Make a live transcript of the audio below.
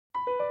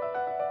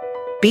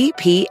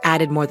BP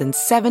added more than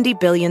 $70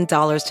 billion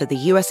to the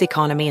U.S.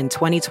 economy in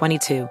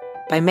 2022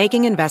 by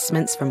making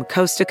investments from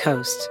coast to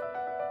coast.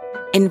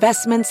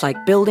 Investments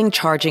like building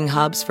charging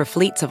hubs for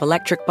fleets of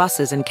electric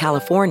buses in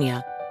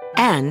California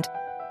and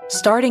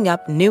starting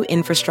up new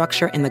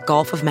infrastructure in the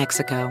Gulf of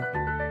Mexico.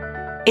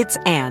 It's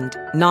and,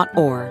 not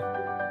or.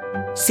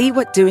 See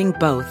what doing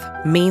both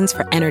means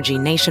for energy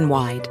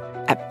nationwide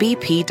at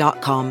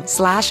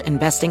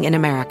bp.com/investing in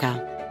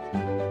America.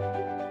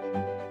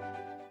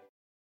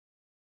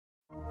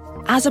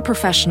 As a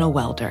professional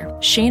welder,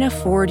 Shayna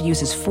Ford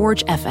uses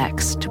Forge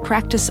FX to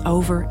practice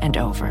over and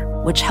over,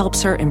 which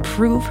helps her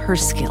improve her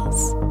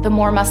skills. The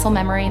more muscle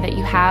memory that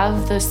you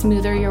have, the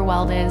smoother your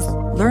weld is.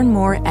 Learn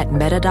more at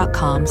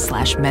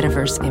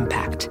meta.com/metaverse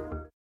impact.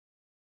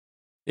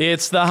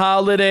 It's the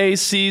holiday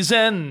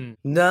season.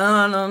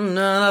 Na na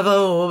na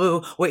boo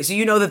boo. Wait, so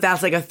you know that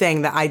that's like a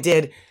thing that I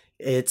did?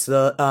 It's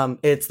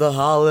the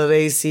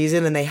holiday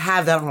season, and they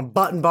have that on a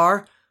button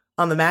bar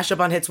on the mashup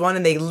on Hits One,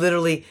 and they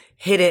literally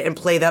hit it and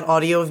play that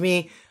audio of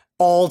me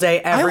all day,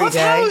 every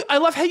day. I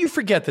love how you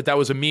forget that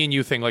was a me and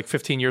you thing like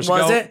 15 years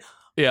ago. Was it?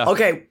 Yeah.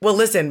 Okay. Well,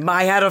 listen,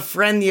 I had a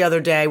friend the other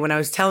day when I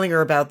was telling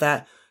her about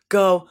that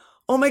go,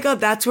 "Oh my God,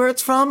 that's where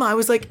it's from?" I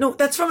was like, "No,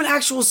 that's from an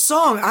actual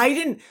song. I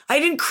didn't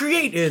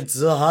create It's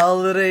the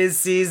holiday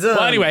season."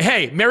 Well, anyway,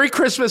 hey, Merry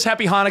Christmas,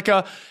 Happy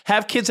Hanukkah.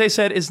 Have kids, I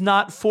said, is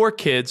not for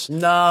kids.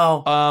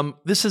 No.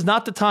 This is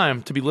not the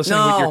time to be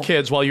listening with your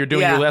kids while you're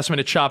doing your last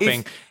minute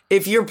shopping.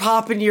 If you're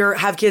popping your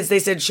have kids, they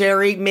said,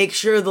 Sherry, make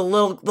sure the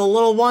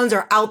little ones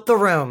are out the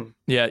room.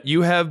 Yeah,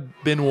 you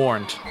have been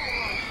warned.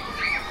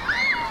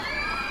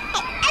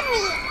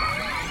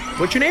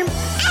 What's your name?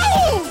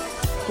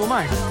 Who am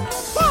I?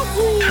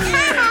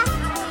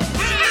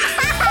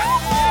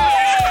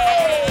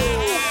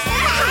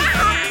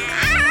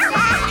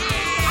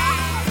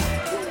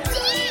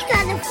 These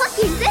are the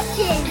fucking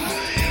bitches.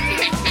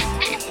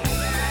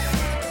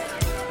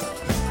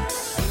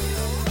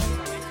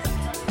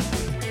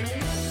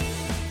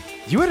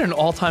 You had an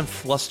all-time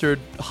flustered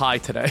high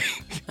today.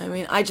 I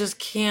mean, I just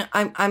can't.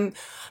 I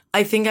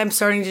think I'm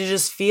starting to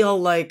just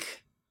feel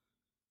like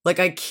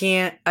I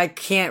can't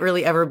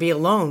really ever be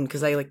alone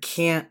because I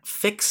can't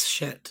fix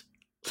shit.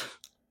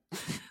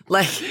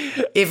 Like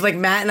if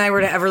Matt and I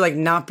were to ever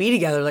not be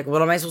together,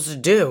 what am I supposed to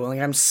do?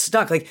 I'm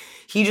stuck.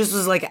 He just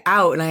was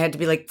out and I had to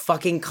be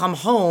fucking come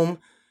home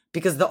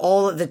because the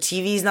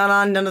TV's not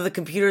on, none of the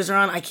computers are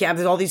on. I can't.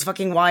 There's all these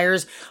fucking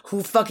wires.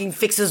 Who fucking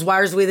fixes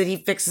wires the way that he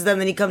fixes them?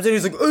 Then he comes in,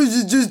 he's like, "Oh,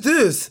 it's just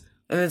this,"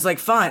 and it's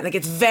fine.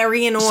 It's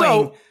very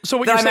annoying. So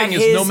what you're saying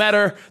is no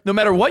matter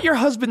what your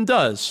husband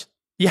does,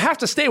 you have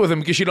to stay with him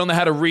because you don't know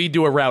how to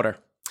redo a router.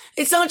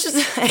 It's not just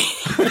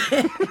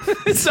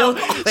so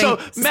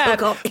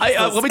Matt,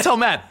 let me tell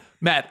Matt,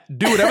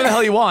 do whatever the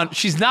hell you want.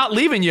 She's not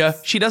leaving you.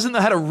 She doesn't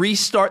know how to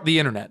restart the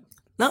internet.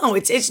 No,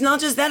 it's not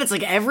just that. It's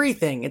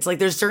everything. It's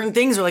there's certain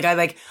things where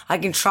I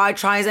can try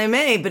as I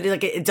may, but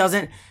it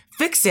doesn't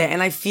fix it,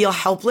 and I feel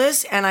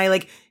helpless, and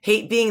I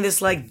hate being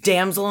this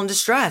damsel in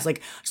distress. I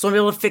just want to be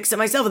able to fix it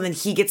myself, and then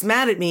he gets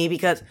mad at me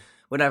because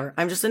whatever.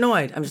 I'm just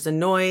annoyed.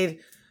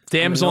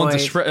 Damsel in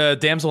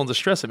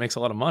distress. It makes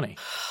a lot of money.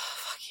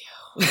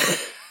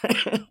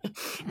 And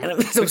I'm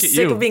so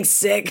sick of being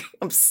sick.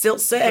 I'm still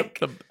sick.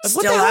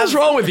 What the hell's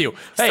wrong with you?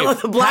 Hey,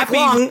 the black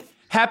lung.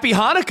 Happy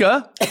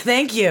Hanukkah!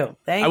 Thank you.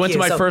 I went to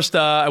my first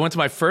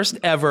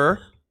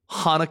ever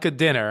Hanukkah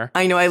dinner.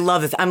 I know. I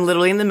love this. I'm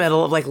literally in the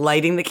middle of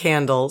lighting the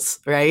candles,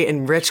 right?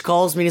 And Rich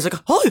calls me and he's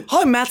like,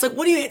 "Hi." Matt's like,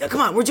 "What do you?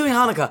 Come on, we're doing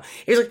Hanukkah."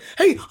 He's like,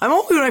 "Hey, I'm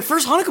only doing my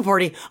first Hanukkah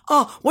party.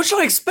 What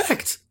should I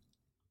expect?"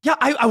 Yeah,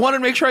 I wanted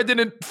to make sure I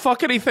didn't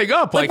fuck anything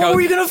up. What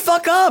were you going to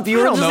fuck up? You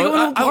were just going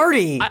to a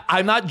party.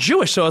 I'm not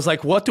Jewish, so I was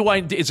like, what do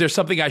I do? Is there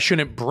something I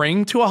shouldn't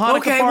bring to a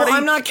Hanukkah party? Okay, well,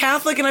 I'm not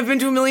Catholic and I've been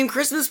to a million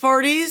Christmas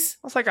parties.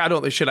 I was like,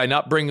 should I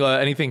not bring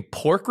anything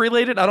pork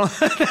related? I don't.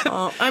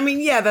 I mean,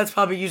 yeah, that's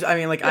probably usually,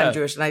 I'm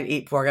Jewish and I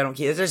eat pork. I don't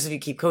keep, it's just if you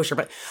keep kosher,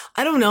 but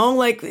I don't know,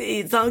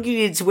 it's not like you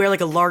need to wear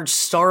a large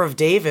Star of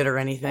David or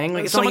anything.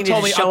 It's not like you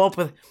need to show up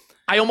with.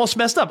 I almost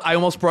messed up. I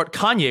almost brought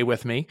Kanye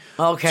with me.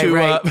 Okay,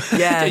 right.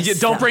 Yes.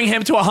 Don't bring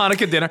him to a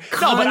Hanukkah dinner.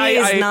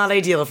 Kanye is not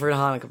ideal for a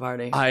Hanukkah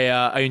party.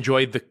 I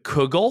enjoyed the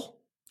kugel.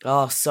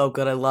 Oh, so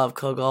good. I love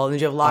kugel. And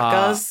did you have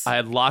latkes? I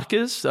had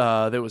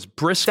latkes. There was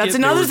brisket. That's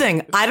another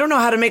thing. I don't know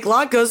how to make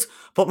latkes,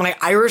 but my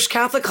Irish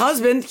Catholic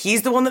husband,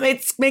 he's the one that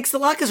makes the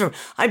latkes for me.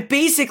 I'm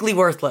basically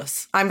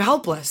worthless. I'm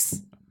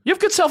helpless. You have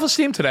good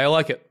self-esteem today. I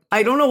like it.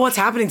 I don't know what's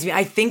happening to me.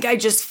 I think I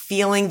just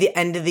feeling the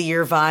end of the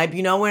year vibe.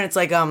 You know, when it's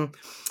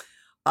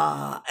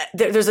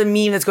there's a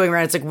meme that's going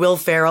around. It's Will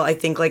Ferrell, I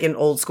think in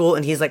old school,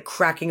 and he's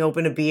cracking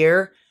open a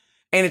beer.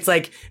 And it's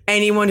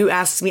anyone who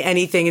asks me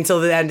anything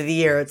until the end of the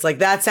year, it's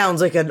that sounds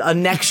like a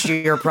next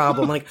year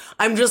problem.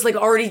 I'm just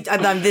already,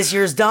 I'm this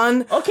year's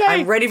done. Okay.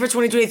 I'm ready for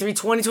 2023.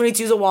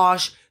 2022 is a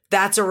wash.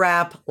 That's a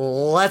wrap.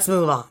 Let's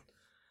move on.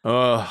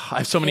 I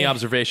have so many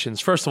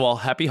observations. First of all,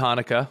 happy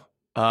Hanukkah.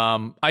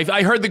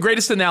 I heard the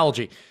greatest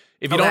analogy.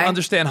 If you don't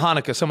understand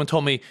Hanukkah, someone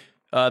told me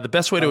the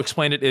best way to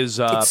explain it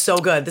is... it's so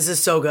good. This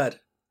is so good.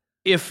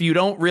 If you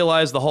don't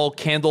realize the whole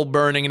candle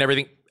burning and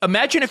everything,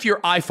 imagine if your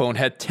iPhone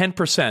had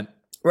 10%,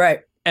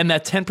 Right. and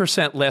that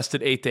 10%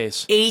 lasted 8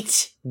 days.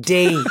 8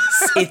 days.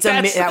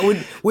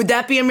 It's would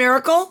that be a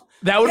miracle?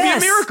 That would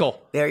Yes. be a miracle.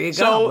 There you go.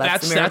 So That's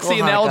that's the the miracle of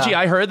analogy Hanukkah.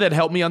 I heard that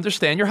helped me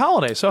understand your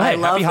holiday. So I hey,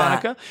 love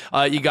happy that.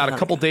 Hanukkah. You got a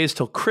couple days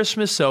till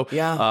Christmas. So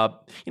Yeah.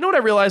 you know what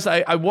I realized?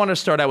 I want to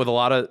start out with a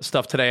lot of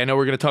stuff today. I know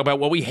we're going to talk about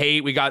what we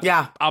hate. We got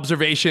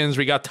observations.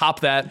 We got top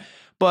that.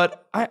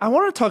 But I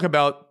wanted to talk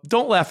about,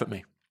 don't laugh at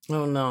me.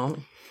 Oh, no.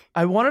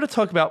 I wanted to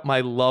talk about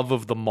my love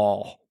of the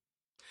mall.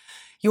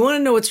 You want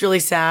to know what's really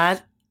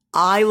sad?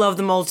 I love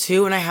the mall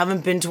too, and I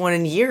haven't been to one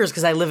in years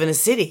because I live in a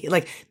city.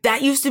 Like,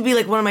 that used to be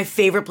like one of my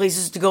favorite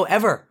places to go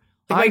ever.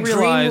 Like,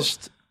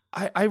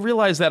 I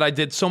realized that I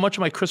did so much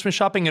of my Christmas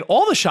shopping and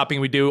all the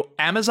shopping we do,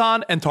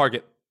 Amazon and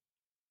Target.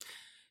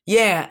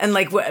 Yeah, and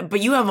like,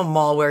 but you have a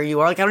mall where you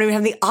are. Like, I don't even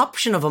have the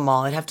option of a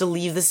mall. I'd have to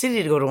leave the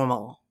city to go to a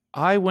mall.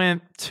 I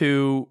went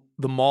to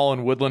the mall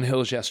in Woodland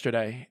Hills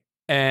yesterday,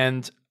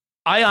 and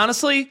I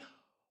honestly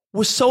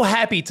was so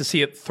happy to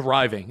see it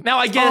thriving. Now,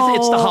 I get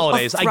it's the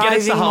holidays. I get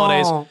it's the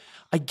holidays. Mall.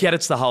 I get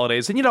it's the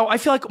holidays. And, you know, I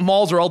feel like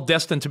malls are all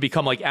destined to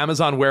become like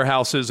Amazon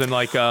warehouses and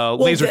like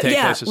laser tag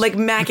places. Like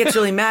Matt gets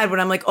really mad when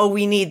I'm like, oh,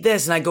 we need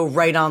this. And I go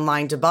right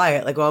online to buy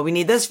it. Like, well, we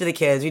need this for the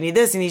kids. We need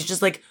this. And he's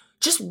just like,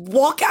 just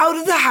walk out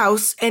of the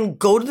house and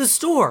go to the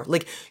store.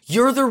 Like,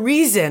 you're the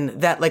reason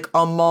that like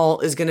a mall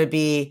is going to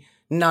be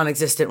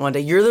non-existent one day.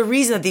 You're the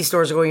reason that these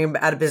stores are going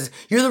out of business.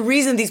 You're the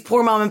reason these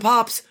poor mom and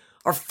pops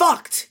are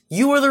fucked.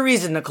 You are the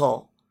reason,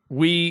 Nicole.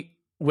 We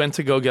went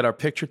to go get our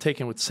picture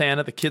taken with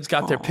Santa. The kids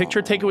got their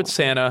picture taken with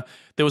Santa.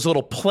 There was a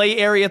little play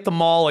area at the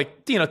mall,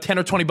 like, you know, 10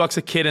 or 20 bucks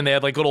a kid, and they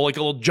had like a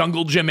little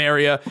jungle gym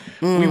area.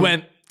 We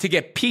went to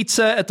get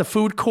pizza at the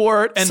food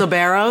court. And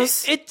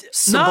Sbarro's?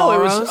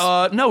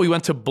 No, we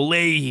went to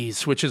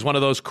Blaze, which is one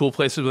of those cool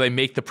places where they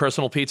make the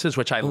personal pizzas,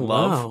 which I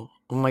love. Wow.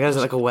 Oh my God, is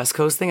it like a West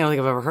Coast thing? I don't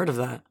think I've ever heard of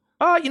that.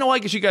 You know, I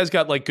guess you guys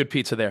got like good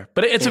pizza there,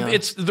 but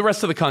it's the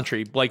rest of the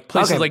country, like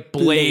places like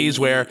Blaze,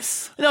 where,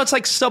 you know, it's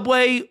like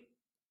Subway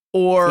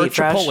or Eat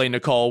Fresh? Chipotle,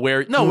 Nicole,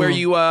 where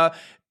you,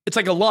 it's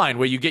like a line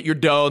where you get your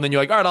dough and then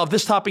you're like, all right, I'll have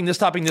this topping, this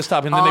topping, this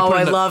topping. And then they put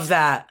I love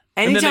that.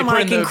 Anytime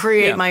I can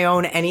create my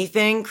own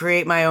anything,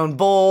 create my own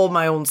bowl,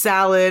 my own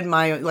salad,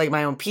 my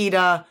own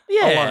pita.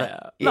 Yeah. I love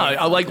it. No,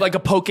 I like a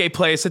poke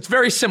place. It's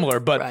very similar,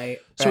 but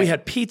so we right.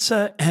 had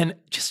pizza and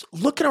just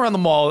looking around the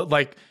mall,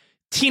 like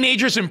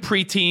teenagers and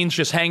preteens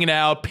just hanging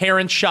out,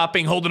 parents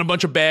shopping, holding a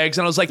bunch of bags.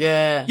 And I was like,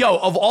 yo,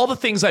 of all the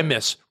things I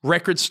miss,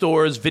 record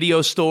stores,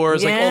 video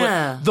stores, like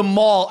all the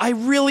mall, I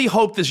really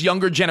hope this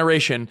younger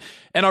generation,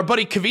 and our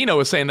buddy Cavino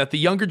was saying that the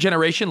younger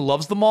generation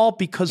loves the mall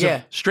because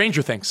of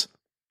Stranger Things.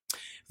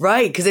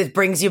 Right, because it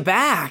brings you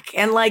back.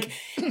 And like,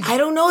 I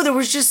don't know, there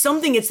was just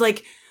something, it's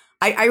like,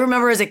 I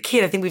remember as a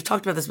kid, I think we've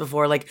talked about this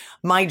before, like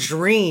my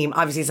dream,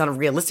 obviously it's not a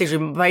realistic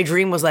dream, but my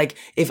dream was like,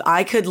 if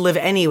I could live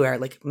anywhere,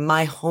 like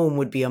my home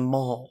would be a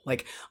mall.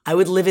 Like I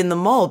would live in the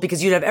mall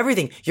because you'd have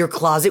everything. Your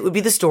closet would be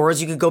the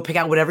stores. You could go pick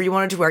out whatever you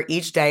wanted to wear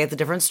each day at the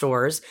different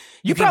stores.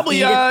 You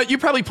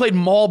probably played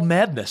Mall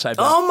Madness, I bet.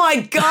 Oh my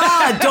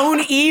God,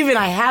 don't even.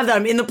 I have that.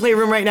 I'm in the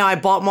playroom right now. I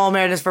bought Mall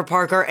Madness for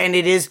Parker and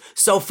it is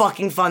so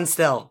fucking fun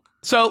still.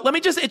 So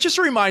it's just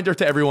a reminder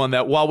to everyone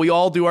that while we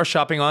all do our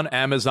shopping on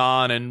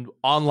Amazon and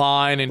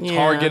online and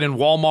Target and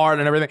Walmart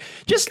and everything,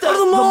 just go to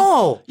the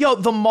mall.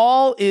 The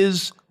mall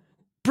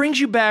brings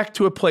you back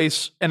to a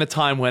place and a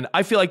time when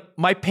I feel like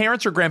my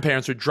parents or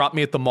grandparents would drop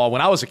me at the mall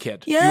when I was a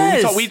kid.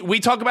 Yes. We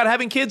talk about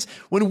having kids.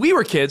 When we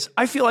were kids,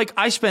 I feel like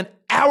I spent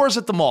hours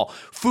at the mall,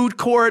 food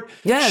court,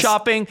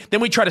 shopping. Then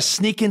we try to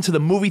sneak into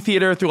the movie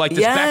theater through like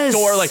this back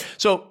door. Like,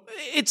 so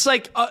it's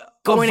like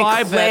going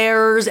to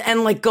Claire's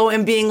and like go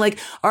and being like,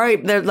 all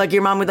right, like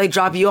your mom would like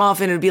drop you off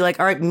and it'd be like,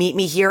 all right, meet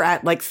me here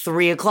at like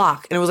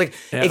 3:00. And it was like,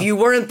 if you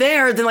weren't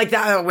there, then like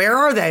that, where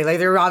are they? Like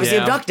they were obviously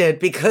abducted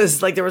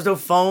because like there was no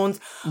phones.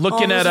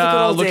 Looking at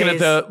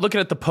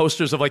the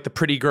posters of like the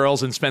pretty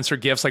girls in Spencer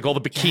Gifts, like all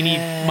the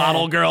bikini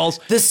model girls.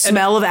 The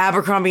smell of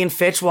Abercrombie and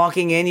Fitch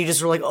walking in, you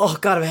just were like, oh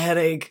God, I have a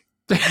headache.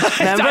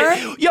 Remember?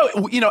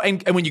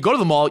 And when you go to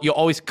the mall, you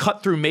always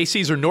cut through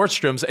Macy's or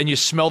Nordstrom's and you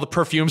smell the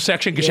perfume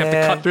section because you have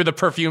to cut through the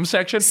perfume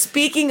section.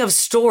 Speaking of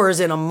stores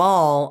in a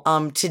mall,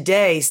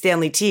 today,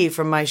 Stanley T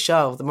from my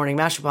show, The Morning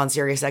Mashup on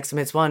Sirius XM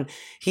Hits 1,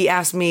 he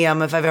asked me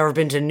if I've ever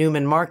been to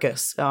Neiman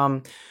Marcus.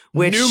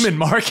 Which Neiman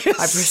Marcus?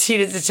 I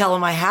proceeded to tell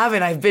him I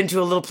haven't. I've been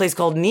to a little place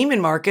called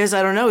Neiman Marcus.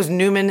 I don't know. Is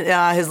Newman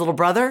his little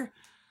brother?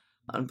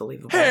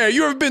 Unbelievable. Hey,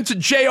 you ever been to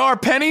J.R.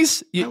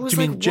 Penney's? I was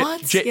like,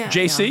 what?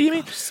 JC, you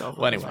mean? So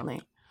well, anyway.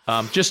 funny.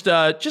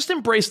 Just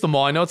embrace the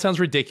mall. I know it sounds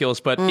ridiculous,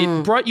 but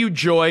it brought you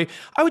joy.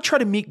 I would try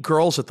to meet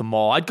girls at the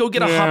mall. I'd go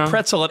get a hot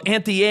pretzel at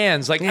Auntie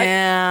Anne's. Like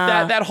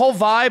that whole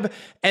vibe.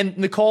 And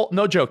Nicole,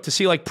 no joke, to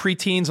see like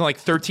preteens and like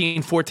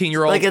 13,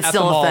 14-year-olds like it's at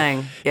still the mall, a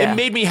thing. Yeah. It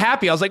made me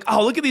happy. I was like,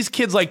 oh, look at these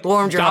kids like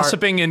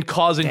gossiping and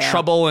causing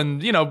trouble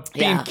and,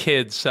 being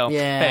kids. So,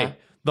 hey,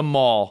 the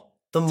mall.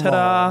 The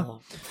Ta-da.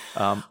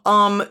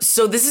 mall.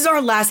 So this is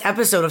our last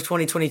episode of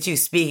 2022.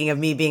 Speaking of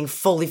me being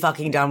fully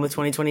fucking done with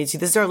 2022,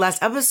 this is our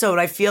last episode.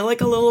 I feel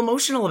like a little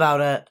emotional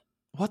about it.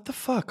 What the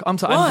fuck? I'm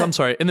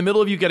sorry. In the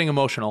middle of you getting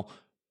emotional,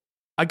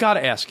 I got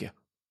to ask you.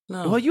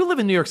 No. Well, you live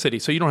in New York City,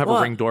 so you don't have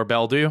a Ring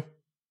doorbell, do you?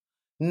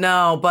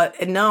 No,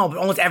 but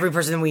almost every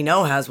person we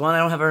know has one. I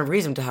don't have a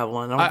reason to have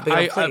one. I don't have a big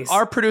enough place.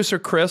 Our producer,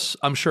 Chris,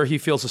 I'm sure he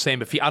feels the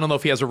same. I don't know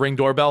if he has a Ring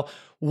doorbell.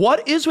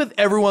 What is with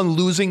everyone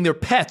losing their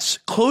pets?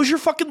 Close your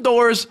fucking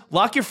doors,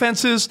 lock your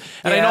fences.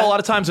 And I know a lot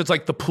of times it's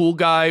like the pool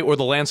guy or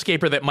the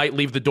landscaper that might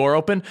leave the door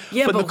open.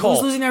 Yeah, but Nicole,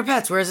 who's losing their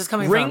pets? Where is this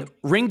coming from?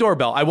 Ring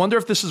doorbell. I wonder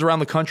if this is around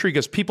the country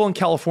because people in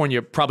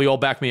California probably all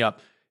back me up.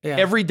 Yeah.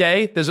 Every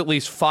day, there's at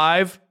least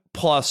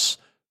 5+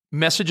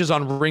 messages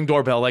on Ring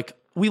doorbell like,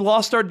 we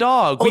lost our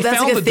dog. Oh, we that's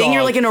found like a the thing? dog.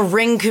 You're like in a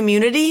Ring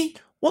community?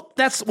 Well,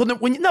 that's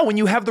when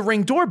you have the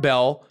Ring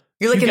doorbell.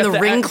 You're like in the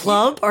Ring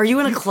club? Are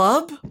you in a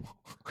club?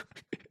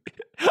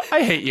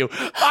 I hate you.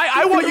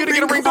 I want you to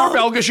get a Ring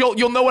doorbell because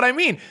you'll know what I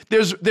mean.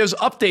 There's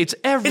updates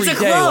every day. It's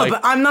a club.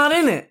 Like, I'm not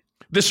in it.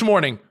 This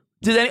morning,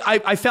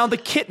 I found a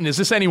kitten. Is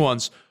this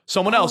anyone's?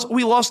 Someone else.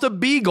 We lost a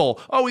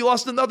beagle. Oh, we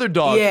lost another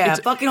dog. Yeah,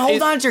 fucking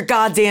hold on to your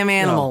goddamn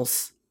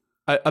animals.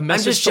 No. A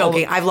message. I'm just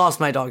joking. I've lost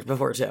my dogs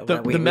before too.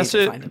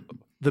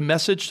 The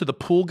message to the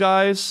pool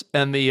guys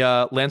and the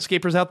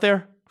landscapers out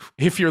there,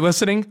 if you're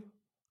listening,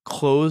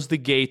 close the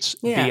gates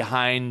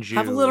behind you.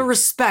 Have a little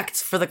respect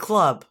for the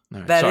club.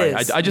 Right, sorry,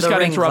 I just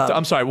got interrupted. Club.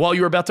 I'm sorry. While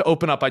you were about to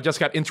open up, I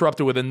just got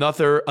interrupted with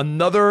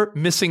another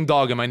missing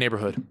dog in my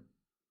neighborhood.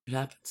 It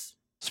happens.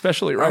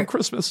 Especially around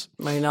Christmas.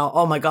 I know.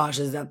 Oh my gosh,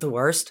 is that the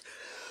worst?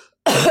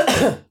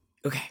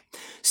 Okay.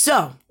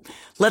 So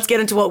let's get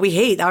into what we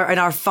hate in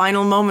our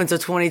final moments of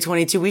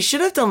 2022. We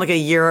should have done like a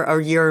year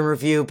in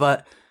review,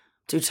 but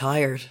too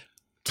tired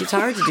to do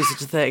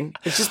such a thing.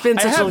 It's just been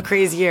such a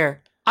crazy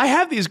year. I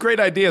have these great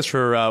ideas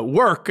for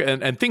work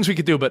and things we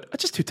could do, but I'm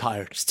just too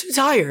tired. Just too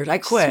tired. I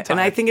quit. And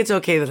I think it's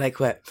okay that I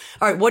quit.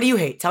 All right. What do you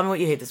hate? Tell me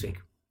what you hate this week.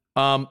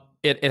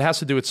 It has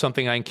to do with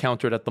something I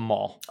encountered at the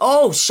mall.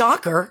 Oh,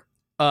 shocker.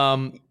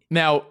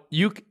 Now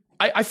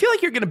I feel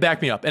like you're going to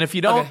back me up. And if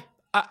you don't,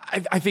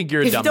 I think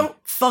you're dumb. If you don't,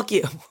 fuck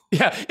you.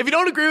 Yeah. If you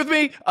don't agree with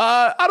me,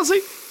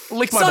 honestly,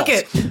 lick my balls. Suck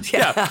it.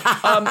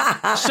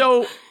 Yeah.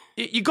 So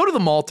you go to the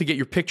mall to get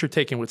your picture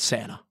taken with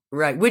Santa.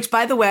 Right. Which,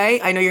 by the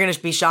way, I know you're going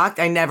to be shocked.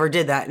 I never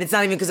did that. And it's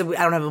not even because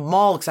I don't have a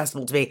mall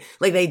accessible to me.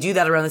 Like they do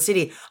that around the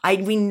city.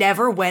 We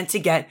never went to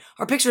get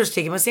our pictures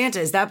taken with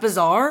Santa. Is that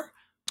bizarre?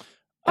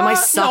 Am I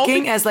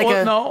sucking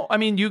No, I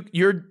mean,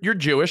 you're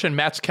Jewish and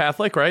Matt's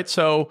Catholic, right?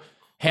 So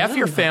half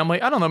your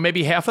family, I don't know,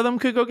 maybe half of them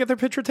could go get their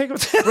picture taken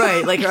with Santa.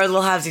 Right. Like our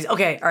little halvesies.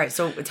 Okay. All right.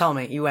 So tell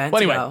me, you went.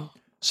 Well, anyway,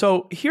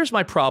 so here's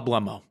my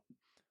problemo.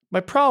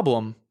 My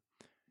problem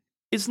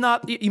is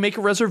not, you make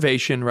a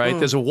reservation, right?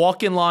 There's a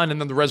walk-in line and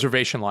then the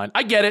reservation line.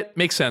 I get it.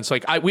 Makes sense.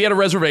 Like we had a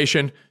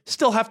reservation,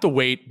 still have to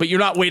wait, but you're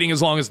not waiting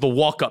as long as the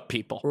walk-up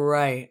people.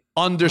 Right.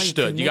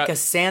 Understood. You got a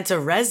Santa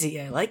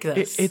Resi. I like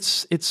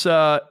this.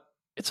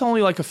 It's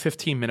only like a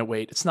 15-minute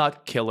wait. It's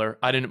not killer.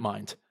 I didn't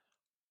mind.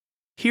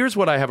 Here's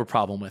what I have a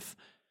problem with.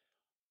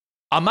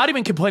 I'm not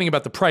even complaining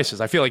about the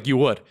prices. I feel like you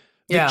would.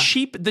 The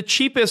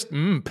cheapest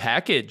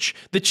package.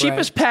 The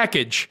cheapest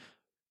package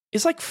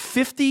is like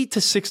 $50 to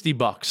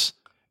 $60.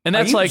 And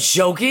that's Are you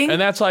joking?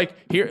 And that's like,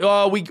 here,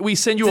 we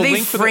send you a link.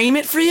 Did they frame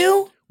it for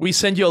you? We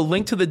send you a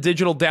link to the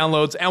digital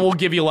downloads and we'll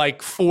give you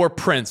like 4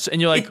 prints. And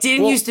you're like, it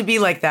didn't used to be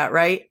like that,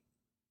 right?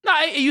 No,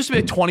 it used to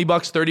be like $20,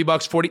 $30,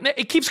 $40.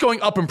 It keeps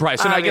going up in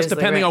price. And I guess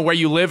depending on where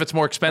you live, it's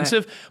more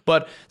expensive. Right.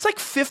 But it's like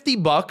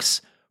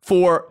 $50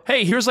 for,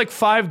 hey, here's like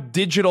 5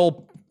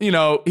 digital,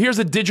 here's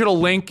a digital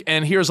link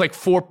and here's like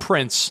 4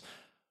 prints.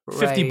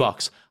 $50.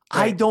 Right.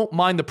 I don't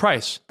mind the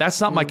price.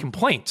 That's not my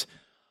complaint.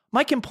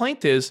 My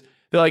complaint is,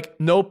 they're like,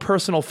 no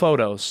personal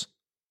photos.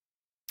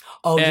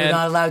 Oh, you're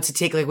not allowed to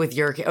take like with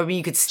your, I mean,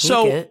 you could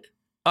sneak it.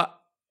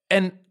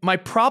 And my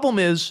problem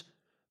is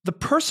the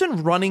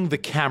person running the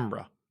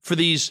camera for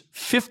these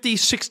 $50,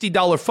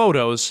 $60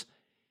 photos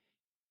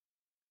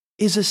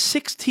is a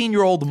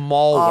 16-year-old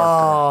mall worker.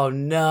 Oh,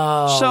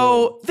 no.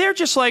 So they're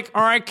just like,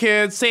 all right,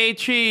 kids, say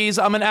cheese.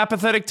 I'm an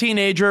apathetic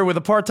teenager with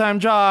a part-time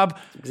job.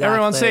 Exactly.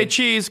 Everyone say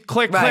cheese.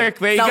 Click, click.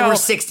 There you go. Worth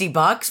 $60.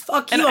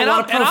 Fuck you. I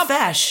want a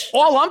profesh.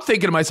 All I'm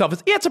thinking to myself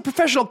is, it's a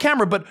professional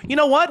camera, but you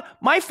know what?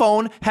 My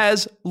phone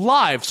has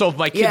live. So if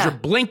my kids are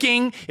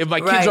blinking, if my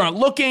kids aren't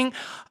looking,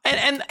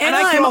 and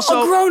I can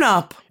also a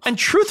grown-up. And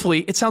truthfully,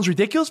 it sounds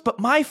ridiculous, but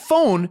my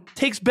phone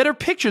takes better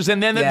pictures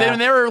than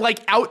their like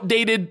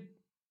outdated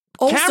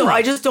also, camera.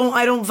 I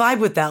don't vibe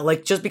with that.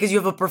 Like, just because you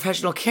have a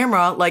professional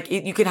camera, like,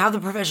 you can have the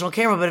professional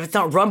camera, but if it's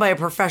not run by a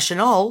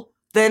professional,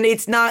 then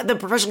it's not, the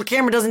professional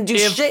camera doesn't do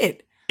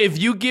shit. If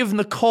you give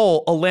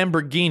Nicole a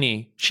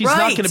Lamborghini, she's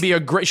not going to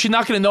be she's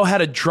not going to know how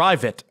to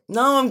drive it.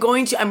 No,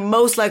 I'm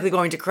most likely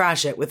going to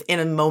crash it within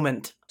a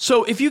moment.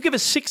 So if you give a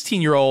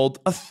 16-year-old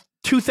a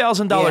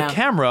 $2,000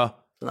 camera,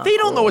 they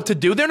don't know what to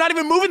do. They're not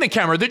even moving the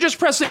camera. They're just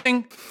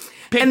pressing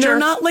picture. And they're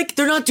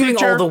not doing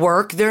all the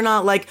work. They're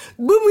not like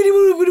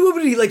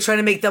trying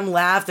to make them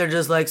laugh. They're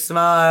just like,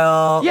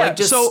 smile. Yeah, like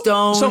just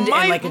stoned and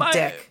like a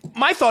dick.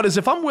 My thought is,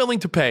 if I'm willing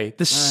to pay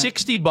the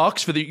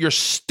 $60 for your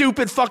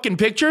stupid fucking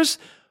pictures,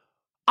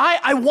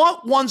 I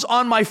want ones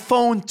on my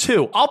phone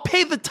too. I'll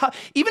pay the time.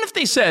 Even if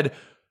they said,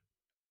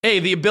 hey,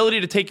 the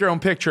ability to take your own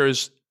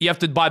pictures, you have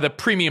to buy the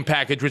premium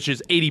package, which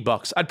is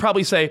 $80. I'd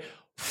probably say,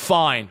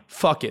 fine,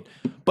 fuck it.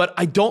 But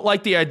I don't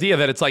like the idea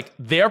that it's like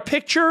their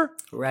picture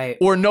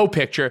or no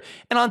picture.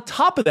 And on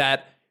top of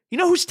that, you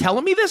know who's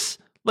telling me this?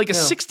 Like a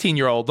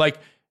 16-year-old. Like,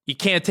 you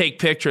can't take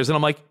pictures. And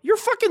I'm like, you're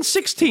fucking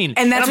 16.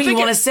 And that's what you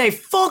want to say.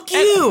 Fuck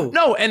you.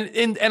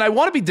 And I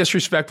want to be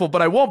disrespectful,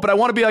 but I won't. But I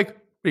want to be like,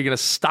 are you going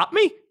to stop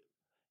me?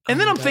 And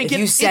then I'm thinking,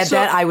 if you said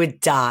that, I would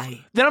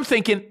die. Then I'm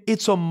thinking,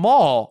 it's a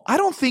mall. I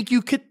don't think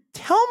you could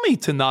tell me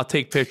to not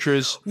take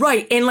pictures.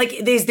 Right. And like,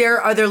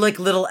 are there like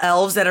little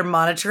elves that are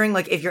monitoring,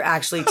 like if you're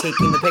actually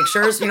taking the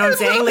pictures? You know what I'm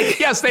saying? Like,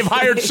 yes, they've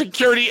hired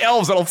security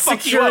elves that'll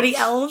fuck you up. Security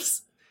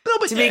elves? No,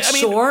 but to make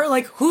sure?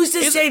 Like, who's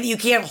to say that you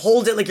can't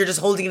hold it like you're just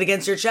holding it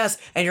against your chest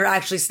and you're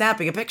actually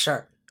snapping a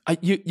picture?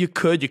 You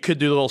could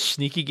do little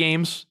sneaky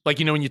games. Like,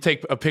 you know, when you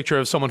take a picture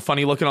of someone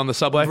funny looking on the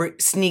subway?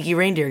 Sneaky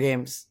reindeer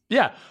games.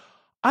 Yeah.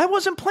 I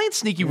wasn't playing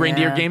sneaky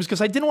reindeer games because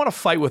I didn't want to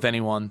fight with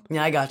anyone.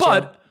 Yeah, I got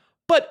you.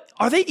 But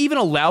are they even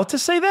allowed to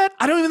say that?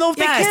 I don't even know if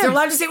they can. Yes, they're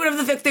allowed to say whatever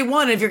the fuck they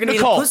want. If you're going to be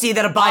the pussy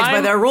that abides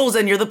by their rules,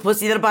 and you're the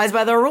pussy that abides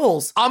by their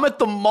rules. I'm at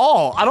the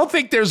mall. I don't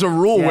think there's a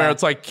rule where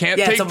it's like, can't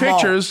take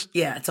pictures. Mall.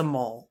 Yeah, it's a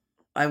mall.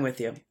 I'm with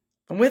you.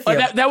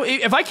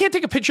 If I can't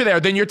take a picture there,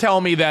 then you're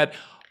telling me that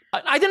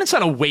I didn't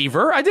sign a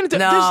waiver. I didn't.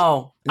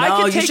 No,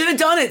 you should have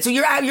done it. So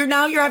you're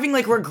having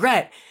like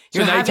regret.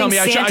 So now you tell me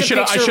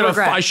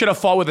I should have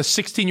fought with a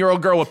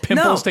 16-year-old girl with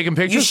pimples taking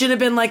pictures? You should have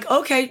been like,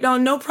 okay,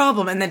 no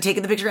problem. And then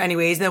taking the picture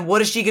anyways. And then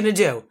what is she going to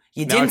do?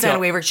 You didn't sign a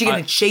waiver. She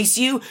going to chase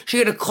you? She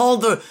going to call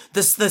the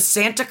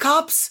Santa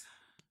cops?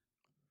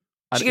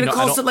 She going to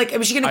call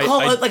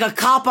a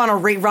cop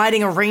on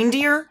riding a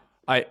reindeer?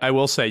 I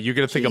will say, you're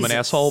going to think I'm an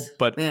asshole,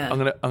 but I'm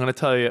going to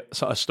tell you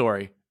a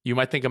story. You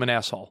might think I'm an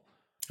asshole.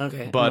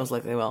 Okay, but most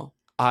likely will.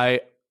 I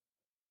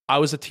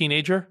was a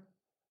teenager.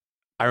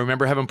 I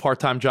remember having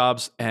part-time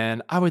jobs,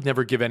 and I would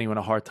never give anyone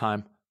a hard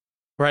time,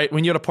 right?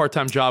 When you had a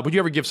part-time job, would you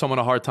ever give someone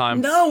a hard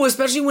time? No,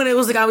 especially when it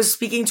was like I was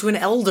speaking to an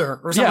elder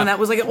or someone that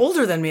was like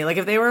older than me. Like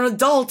if they were an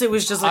adult, it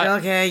was just like,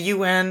 okay, you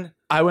win.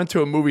 I went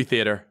to a movie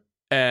theater,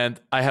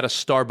 and I had a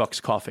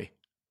Starbucks coffee.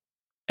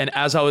 And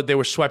as they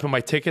were swiping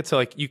my tickets, they're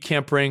like, you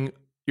can't bring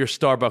your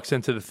Starbucks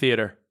into the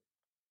theater.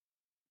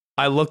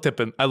 I looked at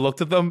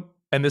them.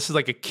 And this is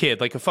like a kid,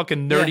 like a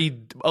fucking nerdy,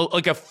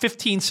 like a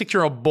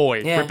 6-year-old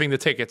boy ripping the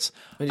tickets.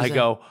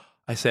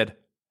 I said,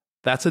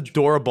 that's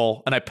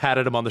adorable. And I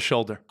patted him on the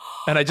shoulder.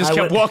 And I just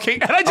kept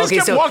walking. And I just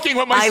kept walking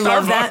with my Starbucks. I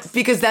love that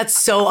because that's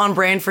so on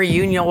brand for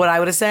you. And you know what I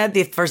would have said?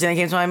 The first thing that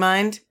came to my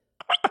mind?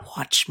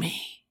 Watch me.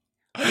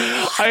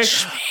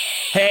 Watch me.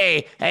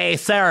 Hey,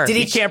 sir.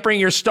 You can't bring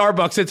your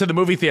Starbucks into the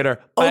movie theater.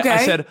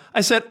 Okay.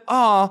 I said,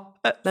 aw.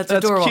 That's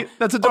adorable. Cute.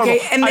 That's adorable.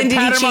 Okay, and then did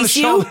he chase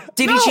you?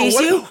 Did he chase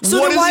you? So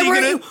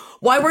then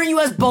why weren't you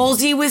as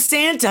ballsy with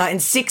Santa and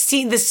the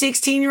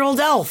 16-year-old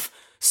elf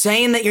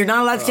saying that you're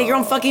not allowed to take your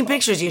own fucking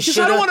pictures? You should.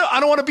 I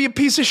don't want to be a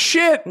piece of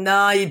shit.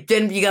 No, you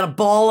didn't. You got to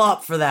ball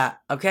up for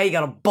that. Okay, you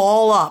got to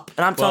ball up,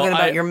 and I'm talking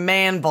about your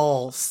man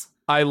balls.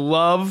 I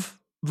love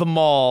the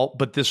mall,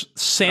 but this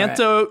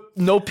Santa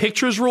no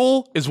pictures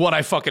rule is what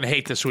I fucking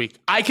hate this week.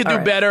 I could do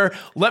better.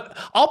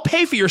 I'll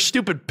pay for your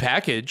stupid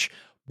package.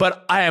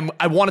 But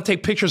I want to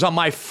take pictures on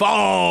my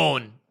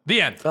phone.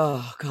 The end.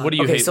 Oh God. What do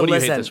you hate? What do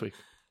you hate this week?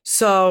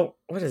 So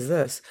what is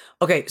this?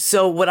 Okay,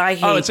 so what I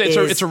hate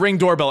it's a Ring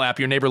doorbell app.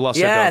 Your neighbor loves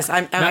it. Yes,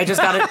 I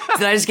just got it.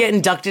 Did I just get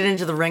inducted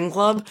into the Ring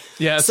Club?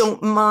 Yes. So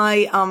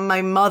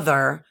my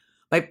mother,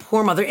 my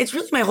poor mother. It's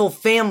really my whole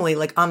family.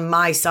 Like on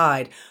my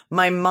side,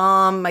 my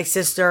mom, my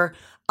sister.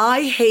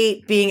 I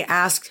hate being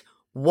asked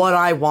what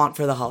I want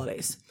for the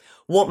holidays.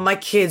 What my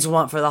kids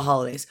want for the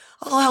holidays.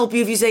 I'll help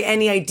you if you say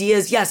any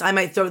ideas. Yes, I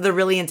might they're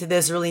really into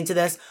this, really into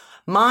this.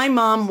 My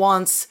mom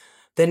wants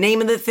the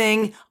name of the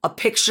thing, a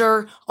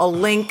picture, a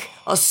link,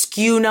 a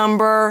SKU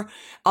number.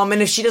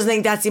 And if she doesn't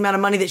think that's the amount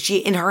of money that she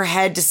in her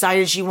head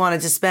decided she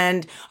wanted to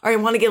spend, all right,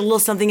 I want to get a little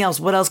something else.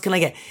 What else can I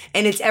get?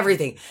 And it's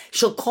everything.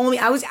 She'll call me.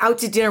 I was out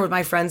to dinner with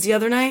my friends the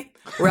other night.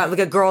 We're at like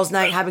a girls'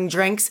 night having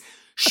drinks.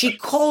 She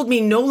called me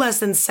no less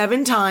than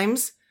 7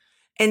 times.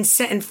 And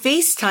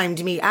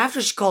FaceTimed me after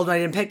she called and I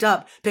didn't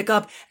pick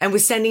up and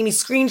was sending me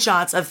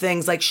screenshots of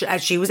things like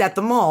as she was at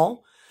the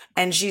mall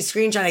and she's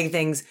screenshotting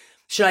things.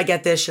 Should I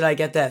get this? Should I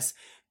get this?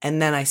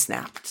 And then I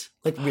snapped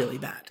like really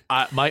bad.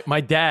 My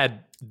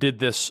dad did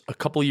this a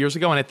couple of years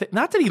ago, and I think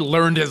not that he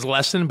learned his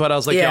lesson, but I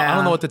was like, yo, I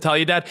don't know what to tell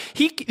you, Dad.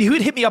 He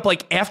would hit me up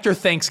like after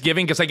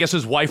Thanksgiving because I guess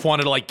his wife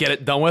wanted to like get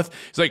it done with.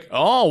 He's like,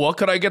 oh, what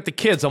could I get the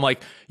kids? I'm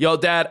like, yo,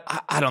 Dad,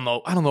 I don't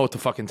know what to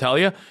fucking tell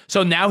you.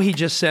 So now he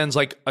just sends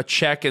like a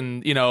check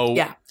and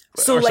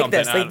So like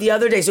this, like the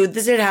other day, so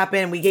this had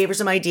happened. We gave her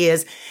some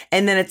ideas,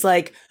 and then it's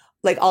like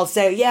I'll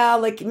say,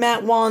 like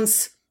Matt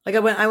wants. Like I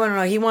don't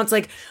know. He wants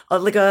like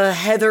a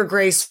heather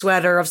gray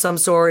sweater of some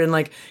sort, and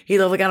like he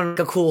loves like I don't know, like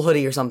a cool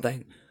hoodie or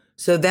something.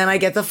 So then I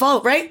get the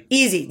fault, right?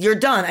 Easy, you're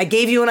done. I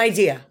gave you an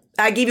idea.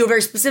 I gave you a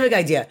very specific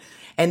idea,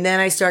 and then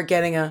I start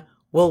getting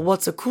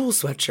what's a cool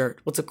sweatshirt?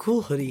 What's a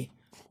cool hoodie?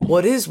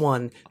 What is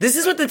one? This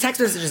is what the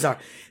text messages are.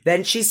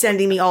 Then she's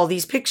sending me all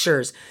these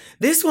pictures.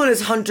 This one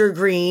is hunter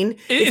green.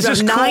 Is it's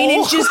this 9 cool?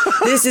 inches.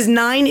 This is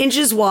 9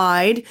 inches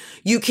wide.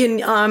 You can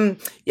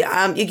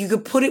you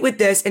could put it with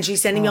this. And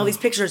she's sending me all these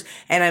pictures,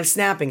 and I'm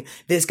snapping.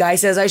 This guy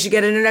says I should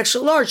get an extra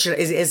large.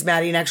 Is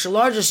Maddie an extra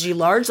large? Is she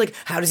large? Like,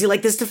 how does he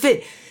like this to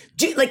fit?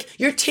 Like,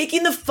 you're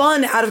taking the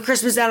fun out of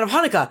Christmas, out of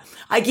Hanukkah.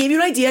 I gave you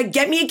an idea.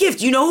 Get me a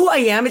gift. You know who I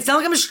am. It's not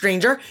like I'm a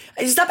stranger.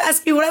 Stop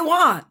asking me what I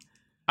want.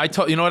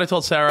 You know what I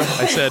told Sarah?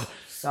 I said,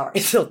 sorry.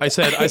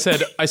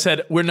 I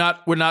said, we're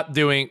not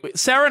doing,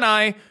 Sarah and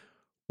I,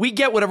 we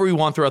get whatever we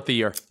want throughout the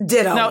year.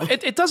 Ditto. Now,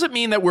 it doesn't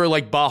mean that we're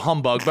like bah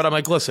humbug, but I'm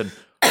like, listen.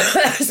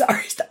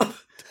 Sorry, stop.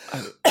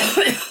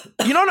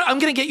 You know what? I'm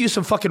going to get you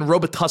some fucking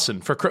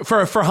Robitussin for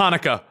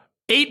Hanukkah.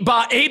 8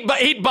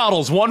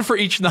 bottles, one for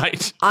each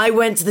night. I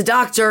went to the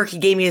doctor. He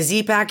gave me a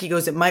Z-Pack. He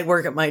goes, it might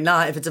work, it might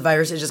not. If it's a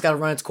virus, it just got to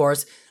run its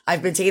course.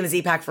 I've been taking the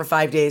Z-Pack for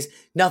 5 days.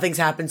 Nothing's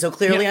happened, so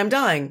clearly I'm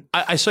dying.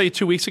 I saw you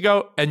 2 weeks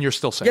ago, and you're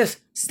still sick. Yes,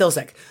 still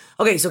sick.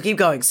 Okay, so keep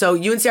going. So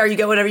you and Sarah, you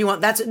get whatever you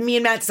want. That's what me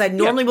and Matt decided.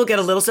 Normally we'll get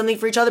a little something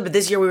for each other, but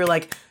this year we were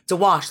like, it's a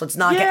wash. Let's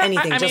not get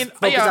anything. Just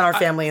focus on our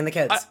family and the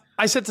kids.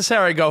 I said to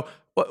Sarah, I go,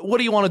 what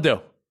do you want to do?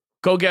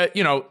 Go get,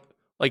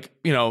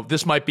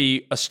 this might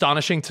be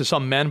astonishing to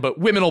some men, but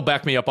women will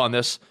back me up on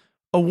this.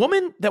 A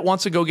woman that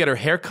wants to go get her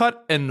hair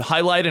cut and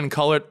highlighted and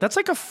colored, that's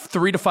like a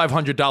 $300 to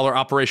 $500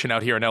 operation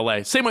out here in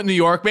LA. Same with New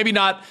York, maybe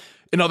not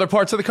in other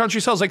parts of the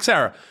country. So I was like,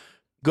 Sarah,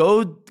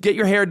 go get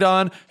your hair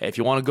done. If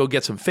you want to go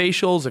get some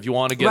facials, if you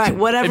want to get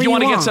if you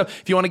want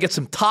to get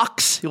some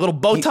tox, a little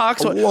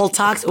Botox, a little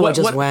tox. Oh, I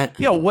just went.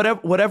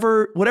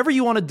 Whatever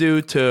you want to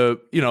do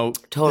to,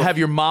 totally. have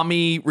your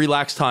mommy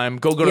relax time,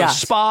 go to the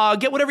spa,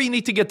 get whatever you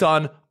need to get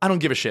done. I don't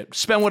give a shit.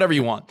 Spend whatever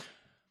you want.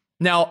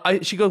 Now,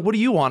 she goes, what do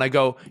you want? I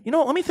go,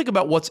 let me think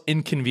about what's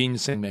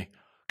inconveniencing me.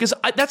 Because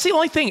that's the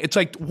only thing. It's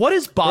like, what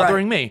is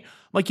bothering me? I'm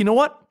like, you know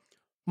what?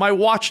 My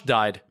watch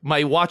died.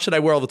 My watch that I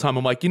wear all the time.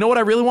 I'm like, you know what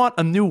I really want?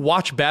 A new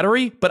watch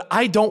battery, but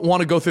I don't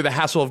want to go through the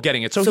hassle of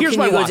getting it. So here's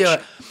my watch. Do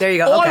it? There you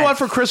go. All I want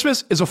for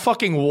Christmas is a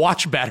fucking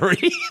watch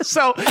battery.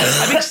 So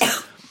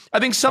I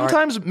think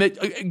sometimes,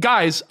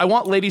 guys, I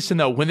want ladies to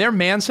know when their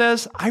man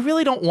says, I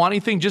really don't want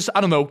anything, just,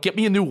 I don't know, get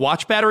me a new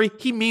watch battery.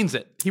 He means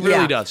it. He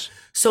really does.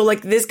 So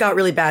like this got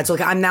really bad. So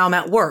like I'm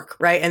at work,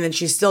 right? And then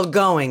she's still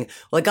going.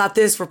 Well, I got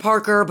this for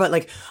Parker, but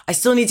like I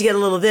still need to get a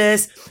little of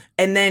this.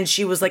 And then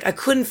she was like, I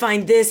couldn't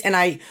find this. And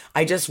I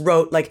just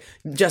wrote like,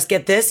 just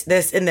get this,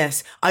 this, and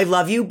this. I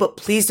love you, but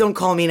please don't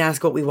call me and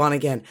ask what we want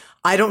again.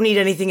 I don't need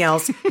anything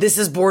else. This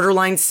is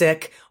borderline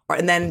sick.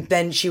 And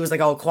then she was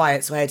like all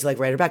quiet. So I had to like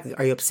write her back.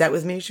 Are you upset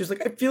with me? She was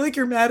like, I feel like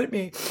you're mad at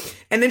me.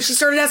 And then she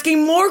started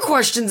asking more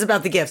questions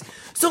about the gifts.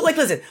 So like,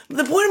 listen,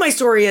 the point of my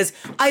story is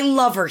I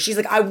love her. She's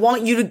like, I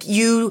want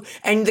you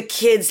and the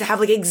kids to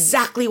have like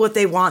exactly what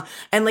they want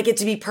and like it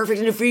to be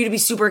perfect and for you to be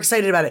super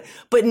excited about it,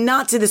 but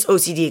not to this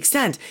OCD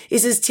extent.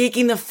 This is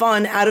taking the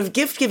fun out of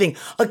gift giving.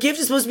 A gift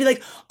is supposed to be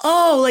like,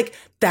 oh, like,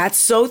 that's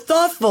so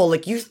thoughtful.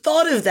 Like you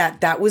thought of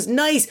that. That was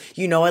nice.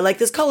 I like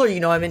this color.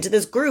 I'm into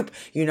this group.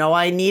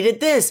 I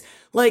needed this.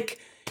 Like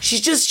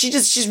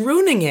she's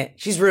ruining it.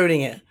 She's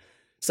ruining it.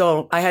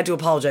 So I had to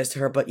apologize to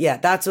her. But yeah,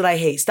 that's what I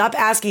hate. Stop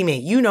asking me.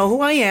 You know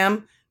who I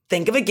am.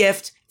 Think of a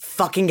gift.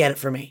 Fucking get it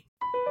for me.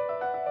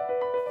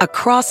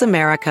 Across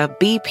America,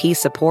 BP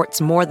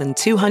supports more than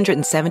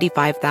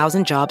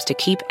 275,000 jobs to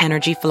keep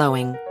energy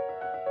flowing.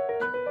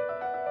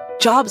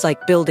 Jobs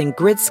like building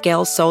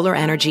grid-scale solar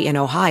energy in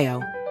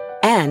Ohio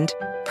and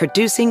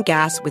producing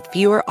gas with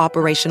fewer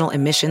operational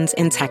emissions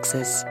in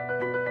Texas.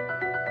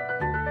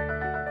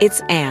 It's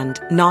and,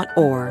 not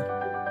or.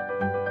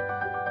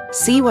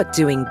 See what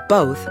doing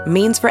both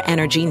means for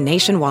energy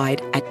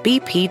nationwide at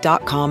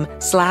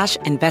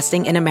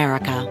bp.com/investing in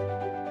America.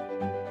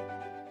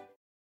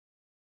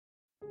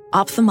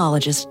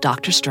 Ophthalmologist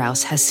Dr.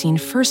 Strauss has seen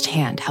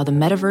firsthand how the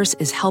metaverse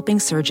is helping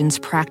surgeons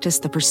practice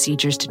the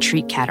procedures to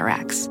treat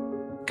cataracts.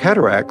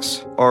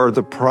 Cataracts are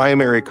the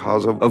primary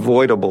cause of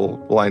avoidable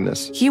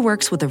blindness. He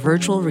works with a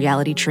virtual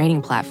reality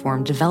training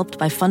platform developed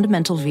by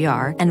Fundamental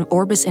VR and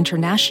Orbis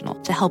International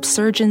to help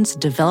surgeons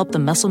develop the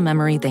muscle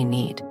memory they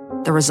need.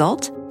 The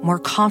result? More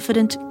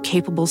confident,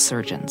 capable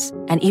surgeons.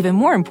 And even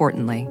more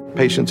importantly,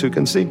 patients who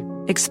can see.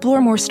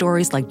 Explore more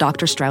stories like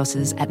Dr.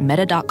 Strauss's at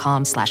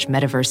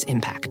meta.com/metaverse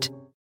impact.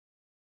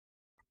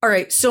 All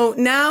right, so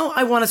now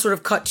I want to sort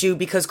of cut to,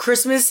 because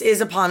Christmas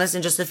is upon us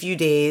in just a few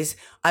days.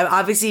 I've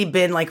obviously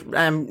been like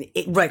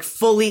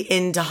fully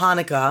into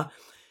Hanukkah,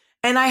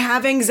 and I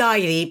have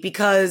anxiety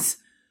because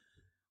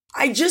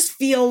I just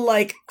feel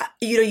like,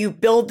 you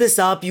build this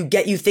up, you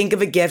think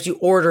of a gift, you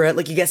order it,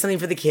 like you get something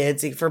for the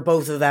kids, like for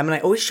both of them, and I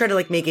always try to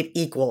like make it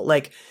equal.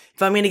 Like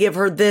if I'm going to give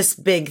her this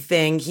big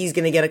thing, he's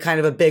going to get a kind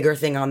of a bigger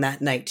thing on that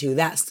night too.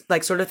 That's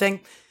like sort of thing.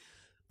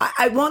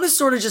 I want to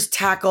sort of just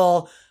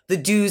tackle the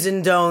do's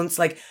and don'ts,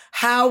 like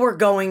how we're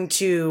going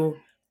to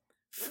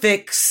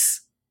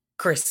fix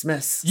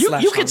Christmas. You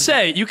could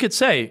say,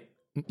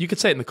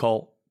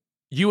 Nicole,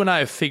 You and I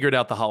have figured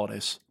out the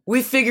holidays.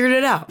 We figured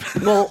it out.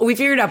 Well, we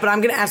figured it out, but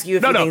I'm going to ask you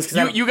a few things.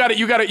 You got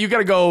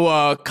to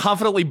go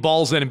confidently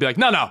balls in and be like,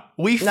 no,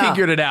 we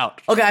figured it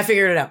out. Okay, I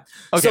figured it out.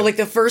 Okay. So like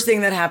the first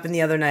thing that happened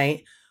the other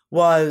night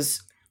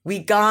was we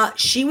were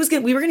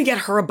going to get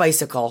her a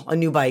bicycle, a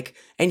new bike,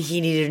 and he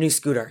needed a new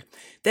scooter.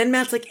 Then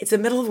Matt's like, it's the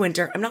middle of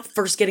winter. I'm not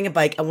first getting a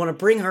bike. I want to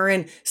bring her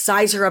in,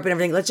 size her up and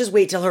everything. Let's just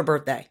wait till her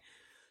birthday.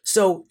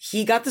 So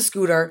he got the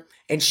scooter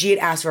and she had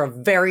asked for a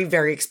very,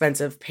 very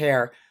expensive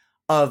pair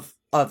of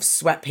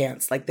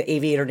sweatpants, like the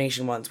Aviator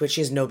Nation ones, which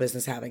she has no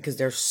business having because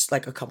they're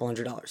like a couple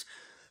 $100s.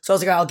 So I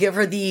was like, I'll give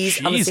her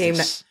these on the same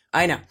night.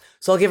 I know.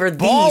 So I'll give her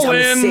these on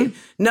the same.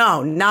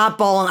 No, not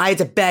balling. I had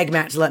to beg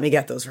Matt to let me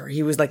get those for her.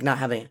 He was like not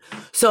having it.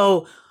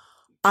 So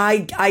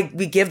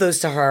we give those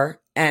to her,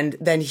 and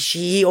then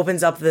he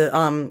opens up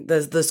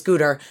the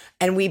scooter,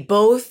 and we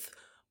both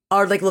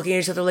are like looking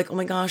at each other like, oh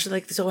my gosh,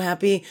 like so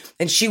happy.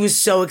 And she was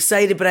so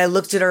excited, but I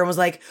looked at her and was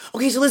like,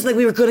 okay, so listen, like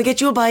we were gonna get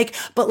you a bike,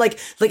 but like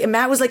and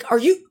Matt was like, are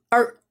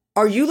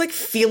you like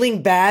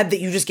feeling bad that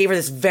you just gave her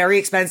this very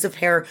expensive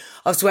pair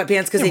of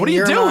sweatpants because in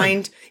your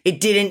mind it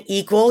didn't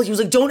equal? He was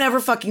like, don't ever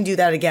fucking do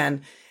that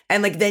again.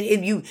 And like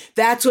then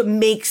that's what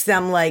makes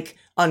them like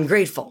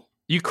ungrateful.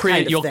 You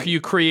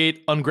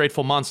create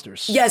ungrateful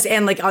monsters. Yes,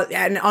 and like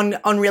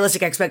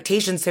unrealistic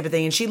expectations type of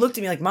thing. And she looked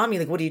at me like, mommy,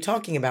 like what are you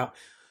talking about?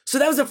 So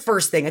that was the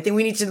first thing. I think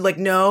we need to like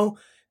know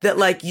that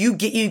like you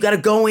got to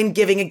go in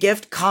giving a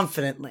gift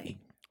confidently,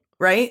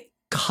 right?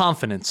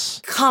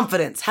 Confidence.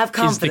 Have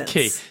confidence. Is the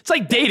key. It's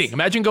like dating.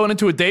 Imagine going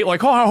into a date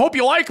like, oh, I hope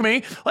you like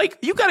me. Like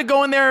you got to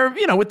go in there,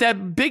 with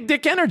that big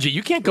dick energy.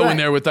 You can't go in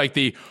there with like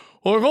the,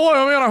 oh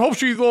man, I hope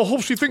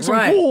she thinks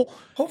I'm cool.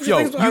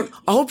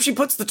 I hope she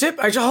puts the tip.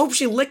 I hope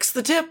she licks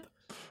the tip.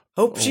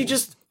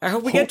 I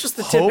hope we get just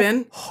the tip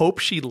in. Hope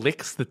she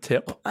licks the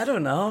tip. I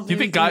don't know. Do you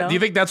think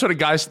that's what a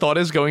guy's thought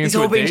is going He's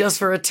into a date? He's hoping just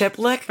for a tip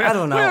lick? I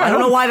don't know. I don't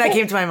know why that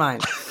came to my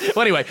mind.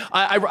 Well, anyway,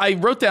 I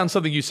wrote down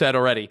something you said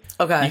already.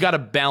 Okay. You got to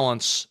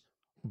balance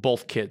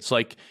both kids.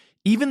 Like,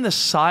 even the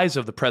size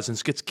of the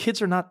presents, because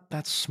kids are not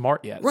that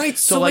smart yet. Right.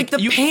 So like the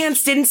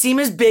pants didn't seem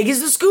as big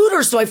as the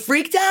scooter, so I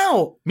freaked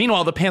out.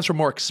 Meanwhile, the pants were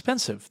more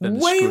expensive than the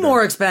scooter. Way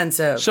more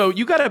expensive. So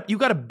you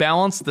gotta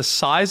balance the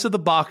size of the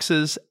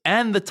boxes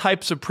and the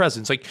types of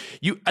presents. Like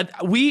I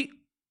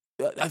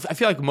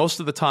feel like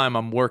most of the time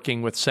I'm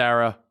working with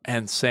Sarah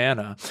and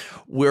Santa.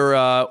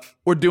 We're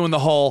doing the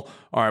whole.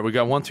 All right, we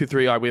got 1, 2,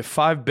 3. All right, we have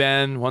 5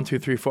 Ben. 1, 2,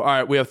 3, 4. All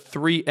right, we have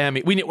 3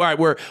 Emmy.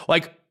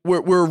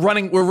 We're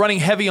running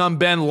heavy on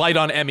Ben, light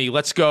on Emmy.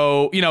 Let's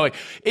go.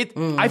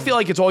 I feel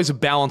like it's always a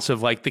balance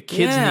of like the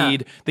kids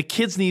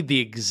need the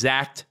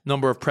exact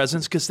number of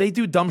presents because they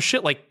do dumb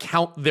shit like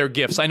count their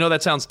gifts. I know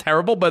that sounds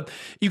terrible, but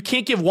you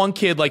can't give one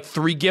kid like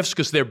 3 gifts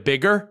because they're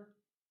bigger.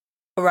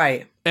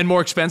 Right. And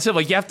more expensive.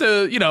 Like you have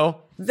to,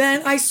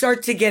 Then I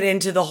start to get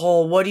into the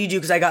whole, what do you do?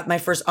 Because I got my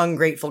first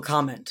ungrateful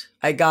comment.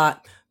 I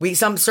got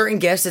some certain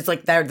gifts. It's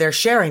like they're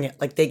sharing it.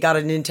 Like they got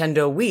a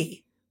Nintendo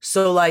Wii.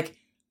 So like,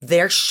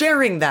 they're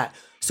sharing that.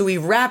 So we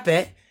wrap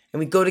it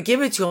and we go to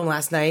give it to him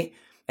last night.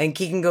 And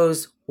Keegan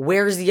goes,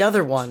 where's the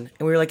other one?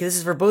 And we were like, this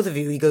is for both of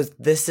you. He goes,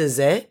 this is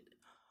it?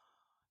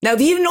 Now,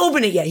 he didn't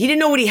open it yet. He didn't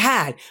know what he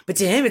had. But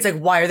to him, it's like,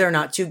 why are there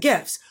not 2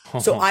 gifts?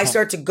 So I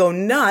start to go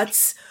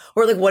nuts.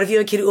 Or like, what if you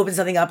have a kid who opens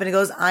something up and he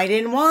goes, I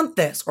didn't want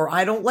this. Or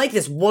I don't like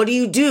this. What do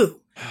you do?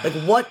 Like,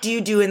 what do you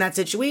do in that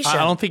situation? I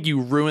don't think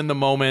you ruin the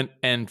moment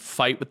and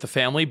fight with the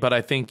family, but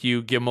I think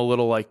you give them a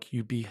little like,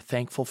 you be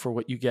thankful for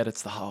what you get.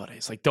 It's the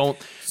holidays. Like, don't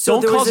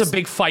cause a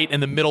big fight in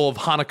the middle of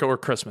Hanukkah or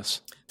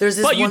Christmas.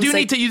 But you do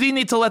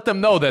need to let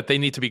them know that they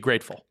need to be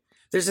grateful.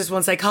 There's this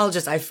one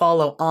psychologist I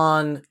follow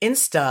on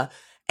Insta,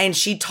 and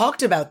she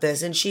talked about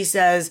this, and she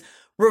says,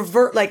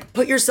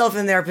 put yourself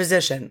in their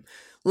position.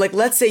 Like,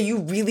 let's say you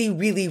really,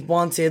 really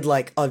wanted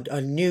like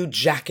a new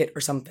jacket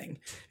or something.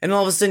 And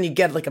all of a sudden you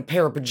get like a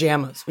pair of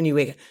pajamas when you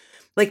wake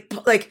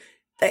up. Like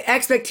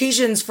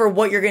expectations for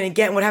what you're going to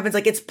get and what happens.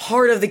 Like it's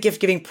part of the gift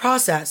giving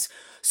process.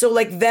 So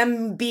like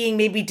them being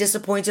maybe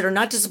disappointed or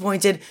not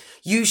disappointed,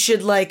 you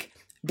should like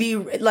be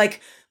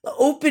like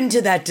open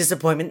to that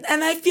disappointment.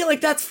 And I feel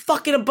like that's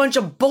fucking a bunch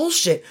of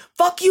bullshit.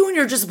 Fuck you and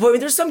your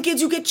disappointment. There's some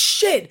kids who get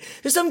shit.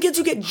 There's some kids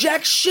who get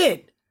jack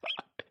shit.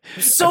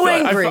 I'm so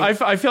angry.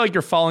 I feel like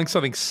you're following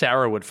something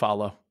Sarah would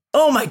follow.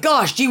 Oh my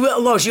gosh, she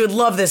would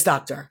love this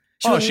doctor.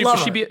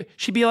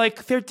 She'd be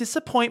like, their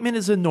disappointment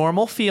is a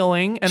normal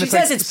feeling, and she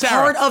says it's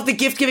part of the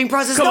gift giving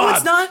process. No,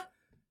 it's not.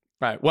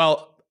 Right.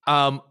 Well,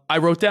 I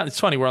wrote down. It's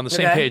funny we're on the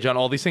same page on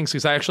all these things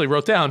because I actually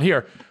wrote down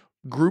here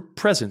group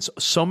presents.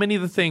 So many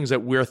of the things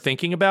that we're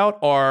thinking about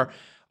are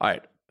all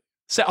right.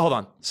 Hold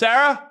on,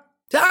 Sarah,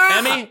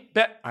 Emmy,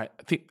 all right.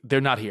 I think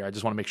they're not here. I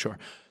just want to make sure.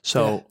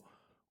 So,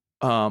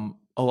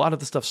 a lot of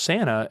the stuff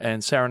Santa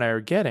and Sarah and I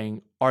are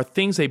getting are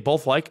things they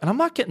both like, and I'm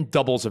not getting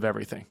doubles of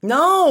everything.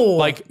 No,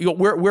 like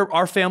we're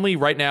our family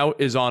right now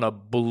is on a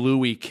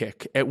Bluey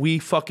kick. We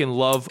fucking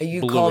love. You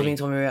Bluey. Called me and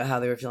told me about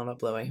how they were feeling about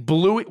Bluey.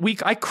 Bluey,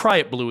 I cry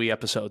at Bluey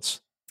episodes.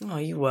 Oh,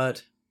 you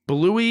would.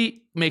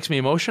 Bluey makes me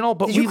emotional.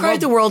 But did you cry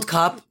at the World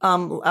Cup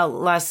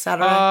last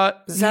Saturday?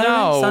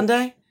 No,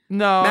 Sunday?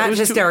 No, Matt it was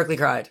hysterically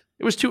cried.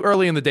 It was too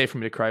early in the day for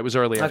me to cry. It was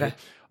early. Okay.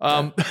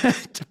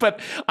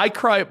 But I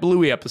cry at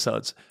Bluey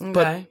episodes. Okay.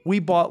 But we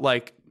bought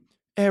like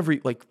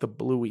the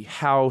Bluey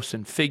house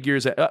and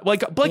figures,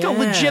 like a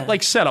legit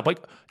like setup, like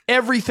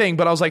everything.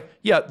 But I was like,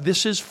 yeah,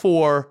 this is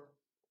for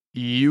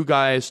you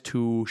guys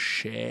to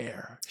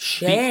share.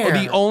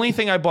 The only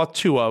thing I bought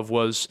 2 of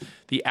was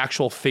the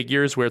actual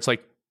figures where it's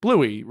like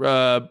Bluey.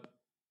 I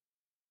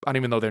don't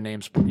even know their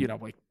names.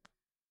 Like,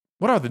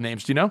 what are the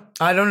names? Do you know?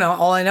 I don't know.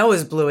 All I know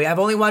is Bluey. I've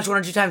only watched 1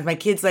 or 2 times. My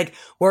kids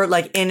were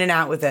like in and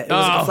out with it. It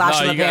was like a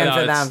flash in the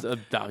pan for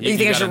them. You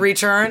think I should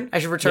return? I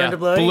should return to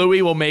Bluey?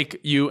 Bluey will make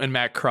you and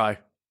Matt cry.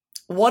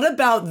 What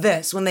about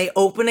this? When they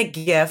open a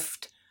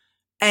gift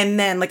and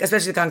then, like,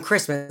 especially like on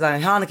Christmas, on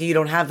Hanukkah, you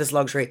don't have this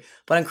luxury.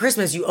 But on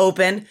Christmas, you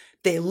open,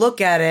 they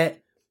look at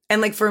it. And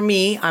like for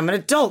me, I'm an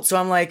adult. So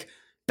I'm like,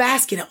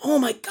 basking in, oh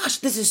my gosh,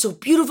 this is so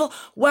beautiful.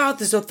 Wow,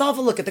 this is so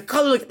thoughtful. Look at the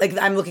color. Like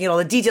I'm looking at all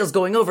the details,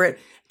 going over it.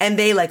 And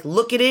they like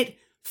look at it,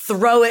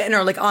 throw it, and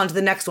are like on to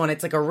the next one.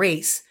 It's like a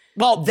race.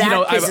 Well,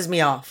 that pisses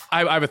me off.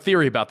 I have a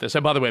theory about this.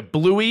 And by the way,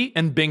 Bluey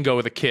and Bingo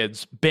are the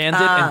kids.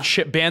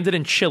 Bandit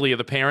and Chili are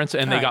the parents.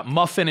 And they got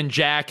Muffin and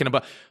Jack and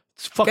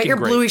it's fucking Get your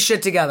great. Bluey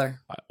shit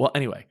together. Well,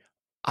 anyway,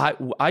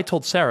 I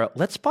told Sarah,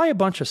 let's buy a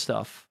bunch of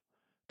stuff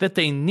that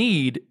they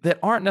need that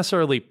aren't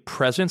necessarily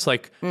presents.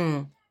 Like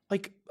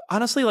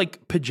honestly,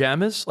 like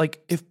pajamas.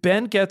 Like if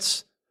Ben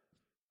gets,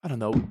 I don't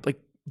know, like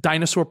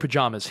dinosaur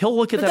pajamas, he'll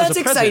look at that as a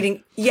exciting.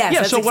 present. Yes, yeah.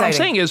 that's So exciting. what I'm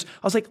saying is,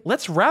 I was like,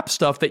 let's wrap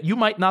stuff that you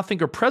might not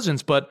think are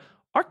presents, but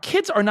our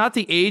kids are not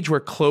the age where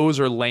clothes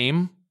are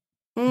lame.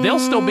 They'll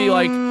still be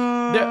like,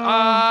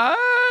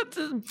 it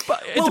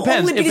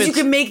depends. Only because you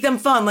can make them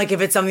fun, like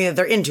if it's something that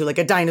they're into, like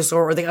a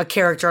dinosaur or a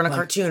character on a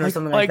cartoon or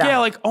something like that. Yeah,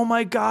 like, oh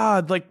my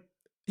God, like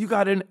you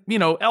got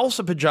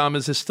Elsa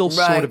pajamas is still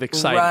sort of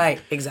exciting.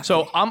 Right, exactly.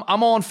 So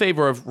I'm all in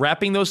favor of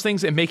wrapping those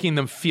things and making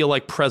them feel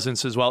like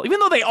presents as well, even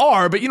though they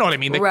are, but you know what I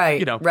mean?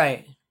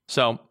 Right.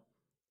 So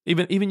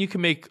even you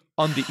can make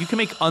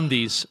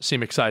undies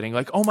seem exciting.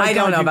 Like, oh my God. I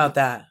don't know about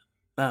that.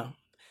 Oh.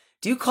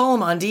 Do you call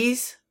them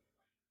undies?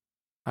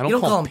 I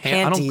don't call them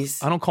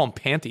panties. I don't call them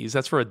panties.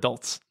 That's for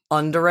adults.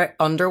 Underwear?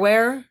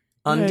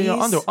 Undies? Yeah,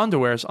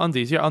 underwears.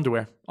 Undies. Yeah,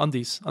 underwear.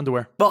 Undies.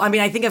 Underwear. Well, I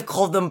mean, I think I've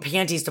called them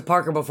panties to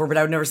Parker before, but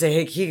I would never say,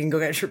 hey, Keegan, go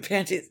get your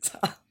panties.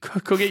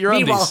 Go get your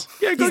undies.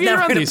 Yeah, go get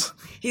your undies.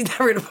 He's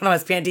never going to put on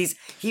his panties.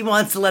 He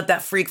wants to let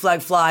that freak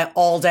flag fly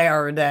all day,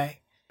 every day.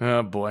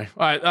 Oh, boy.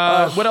 All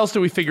right. What else do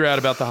we figure out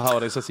about the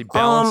holidays? Let's see.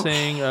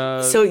 Balancing.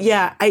 So,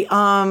 yeah,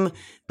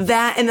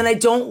 that, and then I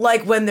don't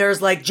like when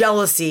there's like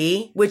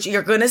jealousy, which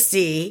you're going to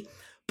see,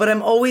 but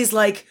I'm always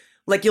like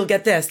you'll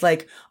get this,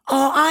 like,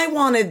 oh, I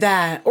wanted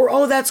that, or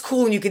oh, that's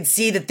cool, and you can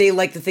see that they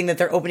like the thing that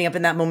they're opening up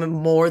in that moment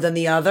more than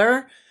the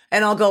other,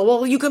 and I'll go,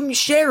 well, you can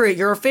share it,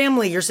 you're a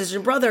family, your sister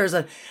and brothers,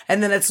 and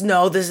then it's,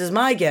 no, this is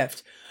my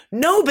gift.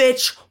 No,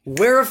 bitch,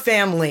 we're a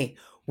family.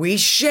 We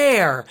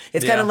share.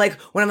 It's kind of like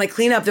when I'm like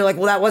clean up, they're like,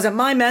 well, that wasn't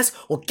my mess.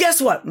 Well, guess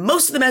what?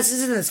 Most of the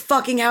messes in this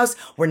fucking house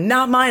were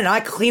not mine, and I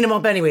clean them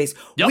up anyways.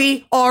 Yep.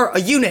 We are a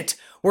unit.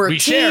 We're a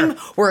team. Share.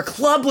 We're a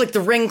club like the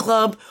Ring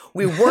Club.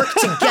 We work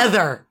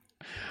together.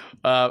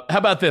 How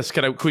about this?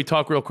 Can we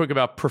talk real quick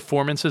about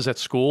performances at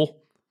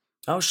school?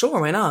 Oh, sure.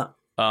 Why not?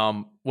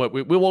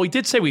 We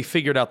did say we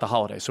figured out the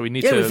holiday, so we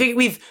need to. Yeah,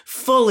 we've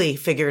fully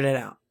figured it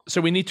out. So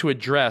we need to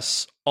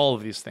address all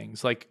of these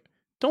things. Like,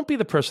 don't be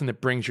the person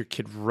that brings your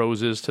kid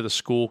roses to the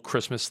school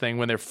Christmas thing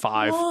when they're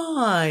 5.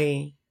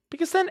 Why?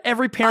 Because then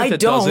every parent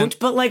doesn't.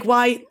 But like,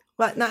 why?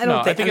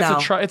 No, I think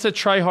it's a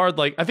try hard.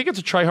 Like, I think it's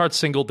a try hard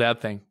single dad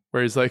thing.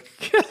 Where he's like,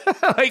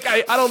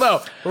 I don't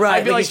know.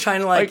 Right. He's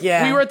trying to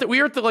yeah. We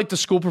were at the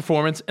school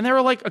performance, and there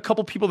were like a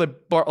couple people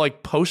that bought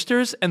like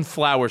posters and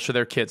flowers for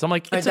their kids. I'm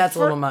like, that's a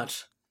little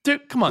much.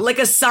 Dude, come on. Like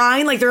a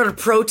sign, like they're at a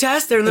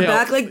protest. They're in the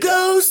back, like,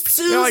 go,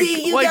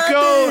 Susie, you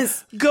got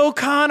this. Go,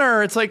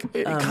 Connor. It's like,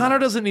 Connor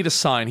doesn't need a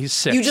sign. He's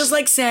 6. You just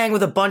like sang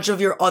with a bunch of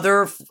your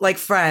other like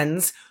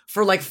friends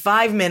for like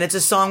 5 minutes,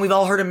 a song we've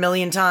all heard a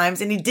million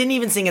times, and he didn't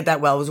even sing it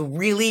that well. It was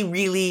really,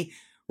 really,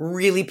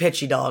 really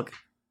pitchy, dog.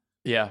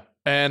 Yeah.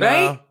 And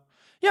right?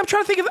 I'm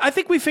trying to think I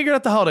think we figured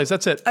out the holidays.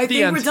 That's it. I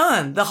think we're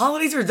done. The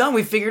holidays are done.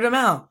 We figured them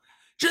out.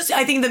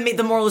 I think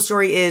the moral of the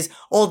story is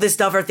all this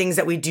stuff are things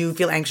that we do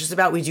feel anxious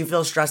about. We do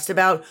feel stressed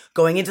about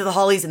going into the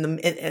holidays, in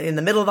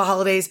the middle of the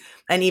holidays,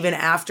 and even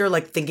after,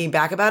 like thinking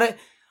back about it.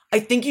 I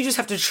think you just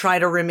have to try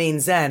to remain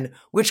zen,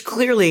 which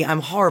clearly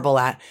I'm horrible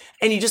at.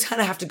 And you just kind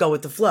of have to go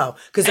with the flow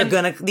because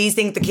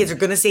the kids are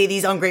going to say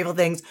these ungrateful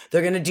things.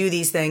 They're going to do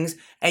these things.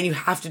 And you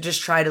have to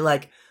just try to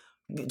like,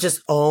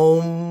 just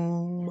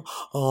Oh,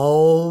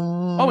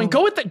 and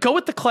go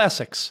with the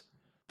classics.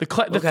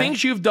 The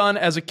things you've done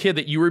as a kid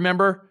that you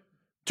remember,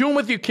 do them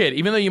with your kid,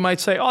 even though you might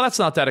say, oh, that's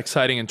not that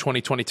exciting in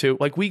 2022.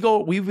 Like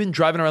we've been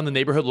driving around the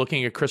neighborhood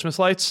looking at Christmas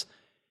lights,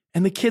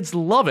 And the kids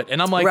love it.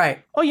 And I'm like, Right.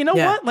 oh, you know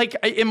Yeah. what? Like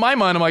in my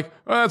mind, I'm like,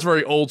 oh, that's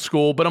very old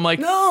school. But I'm like,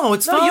 No,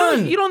 it's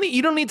fun. You don't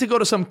need to go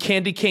to some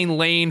candy cane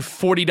lane,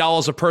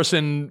 $40 a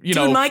person, you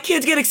know. Dude, my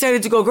kids get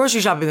excited to go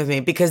grocery shopping with me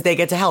because they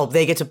get to help.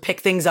 They get to pick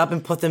things up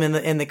and put them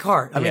in the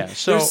cart. I mean,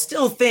 so- there's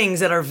still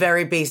things that are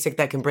very basic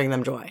that can bring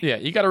them joy. Yeah,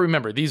 you got to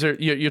remember, these are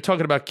you're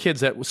talking about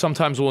kids that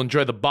sometimes will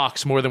enjoy the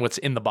box more than what's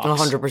in the box.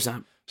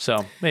 100%.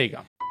 So there you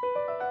go.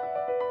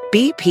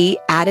 BP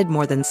added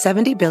more than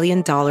 $70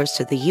 billion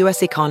to the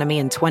U.S. economy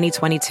in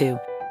 2022.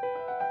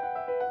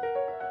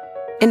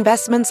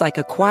 Investments like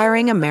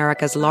acquiring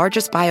America's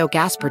largest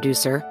biogas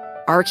producer,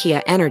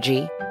 Archaea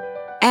Energy,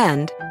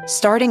 and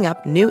starting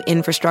up new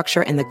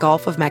infrastructure in the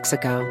Gulf of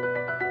Mexico.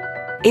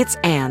 It's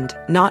and,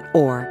 not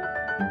or.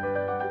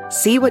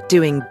 See what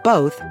doing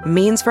both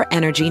means for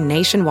energy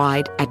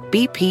nationwide at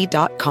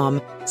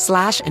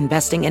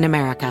bp.com/investing in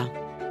America.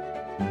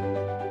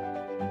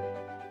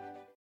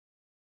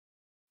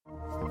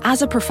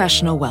 As a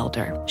professional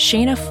welder,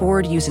 Shayna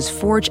Ford uses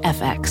Forge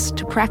FX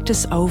to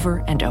practice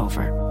over and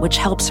over, which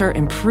helps her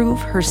improve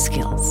her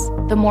skills.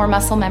 The more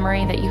muscle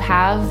memory that you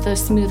have, the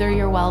smoother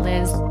your weld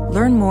is.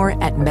 Learn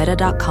more at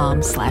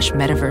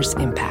meta.com/metaverse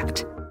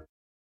impact.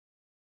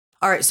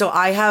 All right, so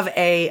I have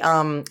a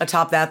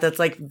top that's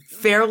like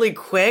fairly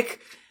quick,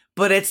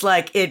 but it's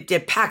like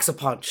it packs a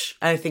punch.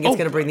 I think it's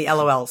going to bring the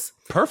LOLs.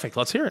 Perfect.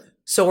 Let's hear it.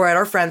 So we're at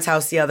our friend's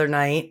house the other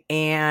night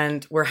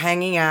and we're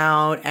hanging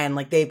out and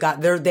like they've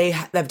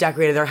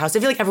decorated their house. I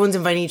feel like everyone's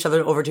inviting each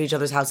other over to each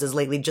other's houses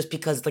lately just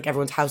because like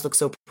everyone's house looks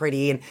so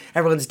pretty and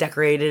everyone's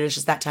decorated. It's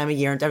just that time of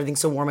year and everything's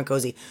so warm and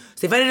cozy.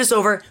 So they invited us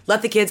over,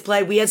 let the kids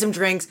play. We had some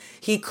drinks.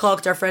 He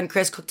cooked. Our friend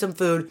Chris cooked some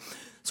food.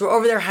 So we're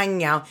over there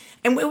hanging out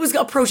and it was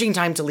approaching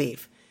time to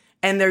leave.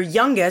 And their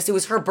youngest, it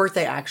was her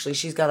birthday actually.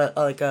 She's got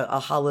a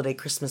holiday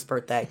Christmas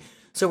birthday.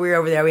 So we were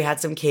over there. We had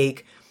some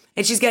cake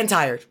and she's getting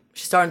tired.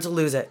 She's starting to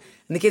lose it.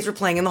 And the kids were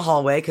playing in the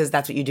hallway because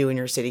that's what you do when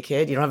you're a city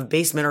kid. You don't have a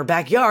basement or a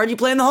backyard. You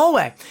play in the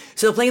hallway.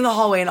 So they're playing in the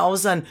hallway and all of a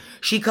sudden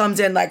she comes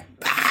in like,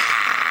 bah!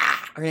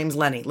 Her name's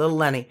Lenny, little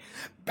Lenny.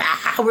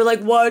 Bah! We're like,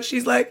 what?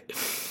 She's like,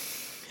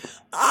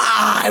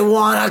 I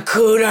want a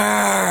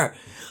cooter.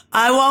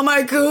 I want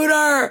my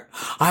cooter.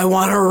 I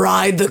want to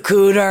ride the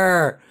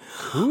cooter.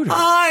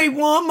 I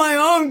want my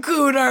own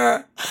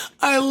cooter.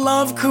 I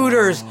love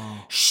cooters.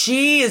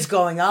 She is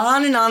going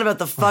on and on about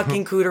the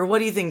fucking cooter. What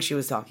do you think she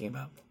was talking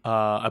about?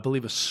 I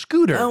believe a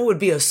scooter. That would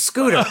be a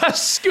scooter. A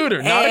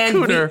scooter, not a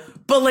cooter.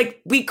 But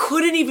like, we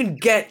couldn't even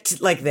get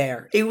to, like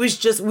there. It was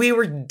just, we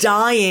were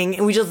dying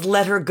and we just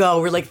let her go.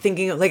 We're like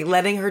thinking, like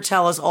letting her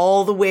tell us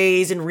all the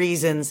ways and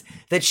reasons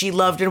that she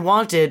loved and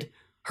wanted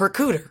her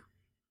cooter.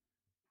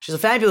 She's a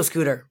fabulous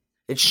cooter.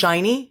 It's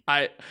shiny.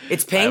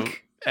 It's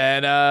pink.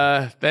 And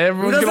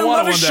everyone's Who gonna want doesn't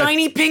love it a one day.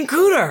 shiny pink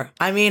cooter?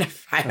 I mean,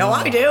 I know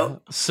I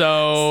do.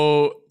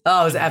 So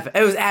Oh, it was epic.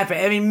 It was epic.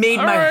 I mean, made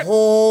All my right.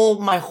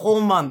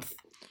 whole month.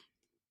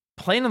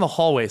 playing in the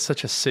hallway is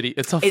such a city.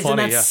 It's a Isn't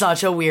funny. that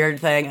such a weird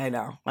thing? I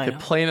know.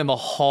 Playing in the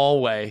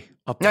hallway,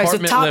 All right, so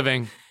apartment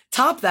living.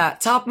 Top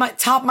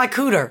my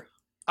cooter.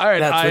 All right,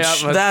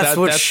 That's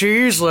what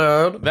she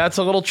said. That's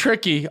a little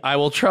tricky. I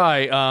will try.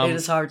 It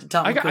is hard to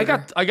top my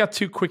cooter. I got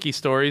two quickie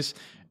stories,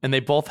 and they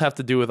both have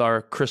to do with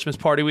our Christmas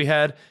party we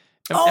had.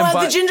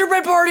 The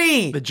gingerbread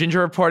party. The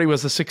gingerbread party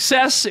was a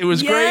success. It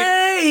was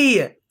great.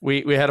 Yay!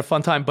 We had a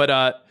fun time.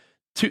 But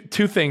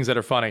two things that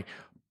are funny.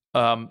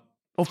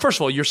 Well, first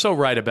of all, you're so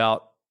right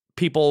about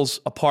people's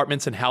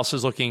apartments and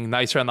houses looking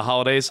nicer on the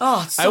holidays.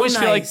 Oh, it's so I always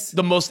feel like nice.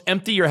 the most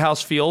empty your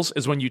house feels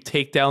is when you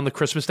take down the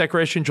Christmas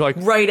decorations. You're like,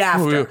 Right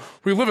after.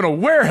 we live in a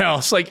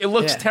warehouse. Like, it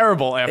looks Yeah.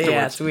 terrible afterwards.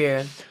 Yeah, it's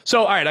weird.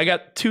 So, all right, I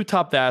got two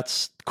top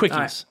that's quickies. All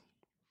right.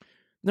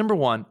 Number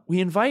one, we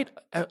invite,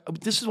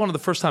 this is one of the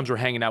first times we're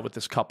hanging out with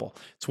this couple.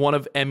 It's one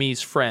of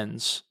Emmy's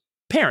friends'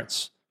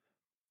 parents.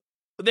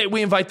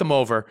 We invite them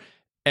over,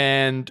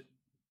 and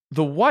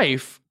the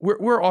wife,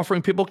 we're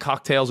offering people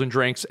cocktails and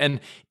drinks. And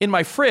in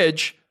my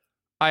fridge,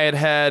 I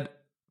had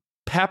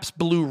Pabst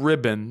Blue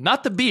Ribbon,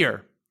 not the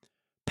beer.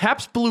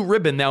 Pabst Blue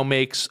Ribbon now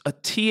makes a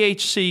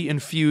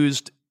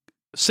THC-infused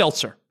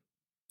seltzer.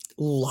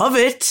 Love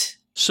it.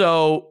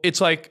 So it's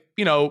like,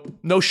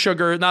 no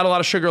sugar, not a lot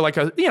of sugar, like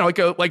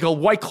a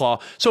White Claw.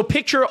 So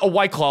picture a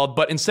White Claw,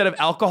 but instead of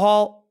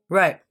alcohol,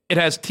 Right. it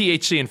has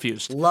THC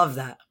infused. Love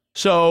that.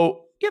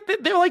 So yeah,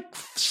 they're like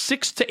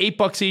 $6 to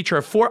 $8 each,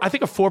 or I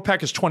think a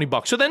 4-pack is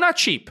 $20. So they're not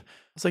cheap.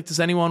 It's like, does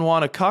anyone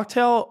want a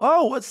cocktail?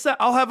 Oh, what's that?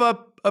 I'll have a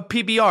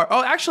PBR.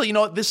 Oh, actually, you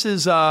know what? This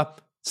is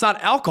it's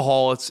not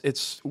alcohol.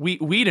 It's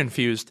weed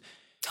infused.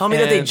 Tell me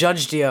that they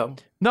judged you.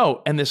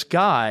 No, and this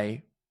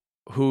guy,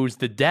 who's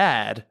the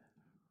dad,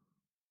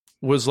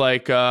 was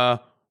like, yeah,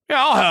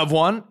 I'll have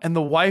one. And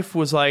the wife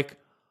was like,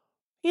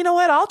 you know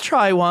what? I'll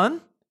try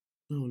one.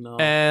 Oh no.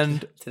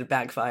 And Did it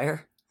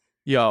backfire?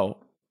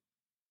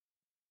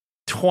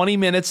 20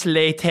 minutes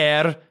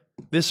later,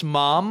 this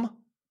mom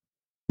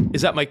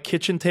is at my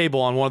kitchen table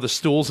on one of the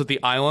stools at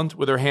the island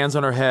with her hands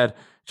on her head.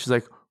 She's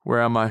like,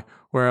 where am I?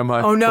 Where am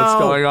I? Oh, no. What's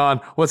going on?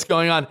 What's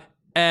going on?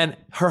 And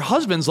her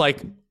husband's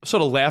like,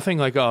 sort of laughing,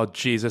 like, oh,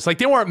 Jesus. Like,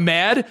 they weren't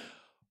mad,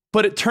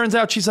 But it turns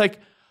out she's like,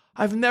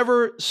 I've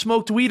never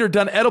smoked weed or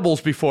done edibles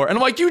before. And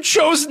I'm like, you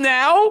chose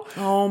now?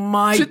 Oh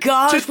my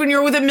gosh, when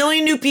you're with a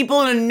million new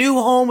people in a new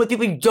home with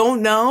people you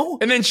don't know?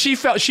 And then she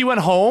went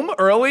home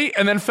early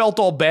and then felt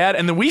all bad.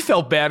 And then we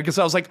felt bad because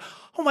I was like,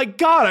 oh my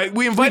God,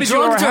 we invited you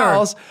to our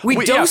house.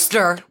 We dosed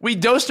her. We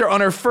dosed her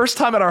on her first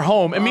time at our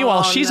home. And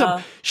meanwhile,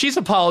 she's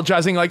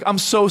apologizing like, I'm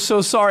so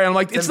sorry. And I'm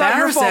like, it's not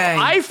your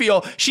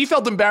fault. She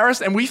felt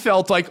embarrassed and we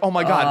felt like, oh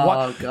my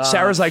God. God.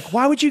 Sarah's like,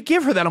 why would you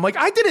give her that? I'm like,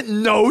 I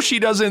didn't know she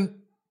doesn't.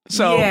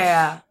 So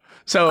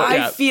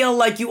I feel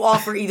like you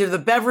offer either the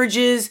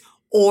beverages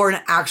or an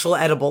actual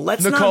edible.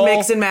 Let's not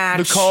mix and match.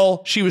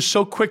 Nicole, she was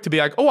so quick to be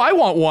like, oh, I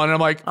want one. And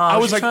I'm like, I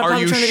was like, are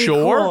you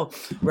sure? Cool.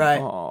 Right.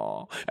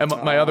 Oh. And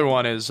my other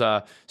one is,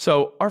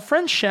 so our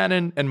friends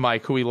Shannon and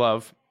Mike, who we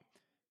love,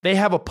 they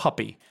have a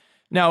puppy.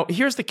 Now,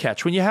 here's the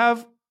catch. When you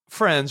have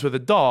friends with a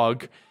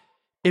dog,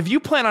 if you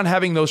plan on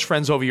having those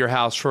friends over your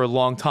house for a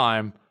long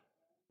time,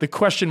 the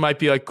question might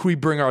be like, could we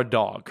bring our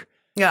dog?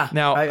 Yeah.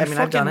 Now, I mean,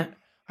 I've done it.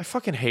 I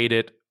fucking hate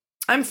it.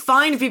 I'm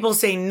fine if people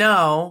say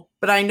no,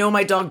 but I know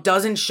my dog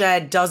doesn't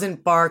shed,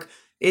 doesn't bark,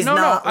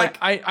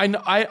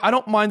 I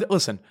don't mind.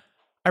 Listen,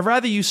 I'd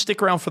rather you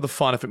stick around for the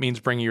fun if it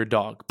means bringing your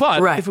dog.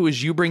 But if it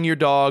was you bringing your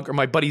dog, or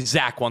my buddy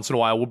Zach once in a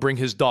while will bring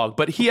his dog,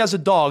 but he has a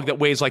dog that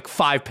weighs like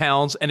 5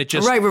 pounds and it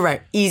just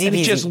right, easy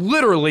peasy. It just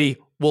literally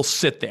will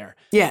sit there.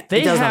 Yeah,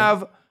 they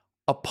have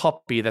a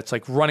puppy that's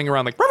like running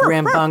around like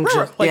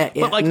rambunctious.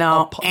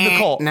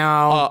 Nicole,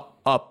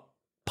 a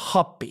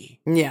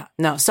puppy. Yeah,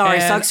 no, sorry,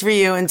 sucks for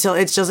you until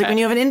it's just like when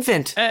you have an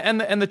infant.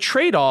 And the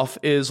trade-off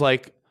is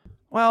like,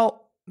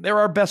 well, they're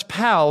our best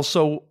pals,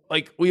 so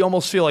like we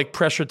almost feel like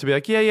pressured to be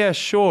like, yeah,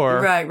 sure.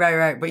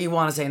 Right. But you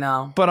want to say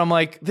no. But I'm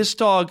like, this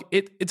dog,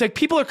 it's like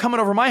people are coming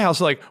over my house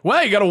like,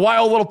 well, you got a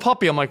wild little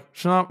puppy. I'm like,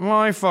 it's not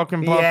my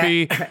fucking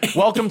puppy. Yeah.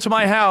 Welcome to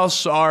my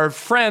house. Our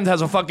friend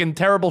has a fucking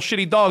terrible,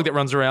 shitty dog that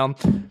runs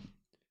around.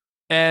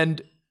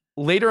 And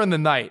later in the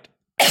night,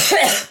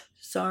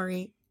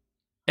 sorry.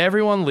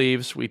 Everyone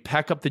leaves. We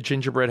pack up the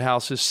gingerbread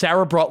houses.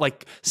 Sarah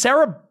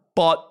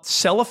bought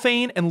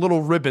cellophane and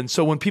little ribbons.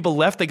 So when people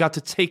left, they got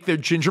to take their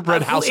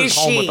gingerbread houses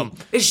home with them.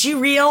 Is she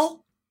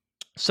real?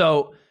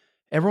 So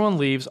everyone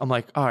leaves. I'm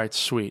like, all right,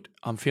 sweet.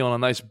 I'm feeling a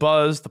nice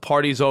buzz. The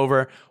party's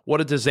over. What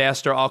a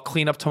disaster. I'll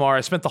clean up tomorrow.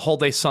 I spent the whole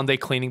day Sunday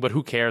cleaning, but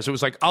who cares? It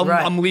was like,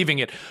 I'm leaving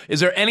it. Is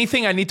there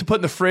anything I need to put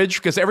in the fridge?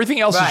 Because everything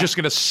else is just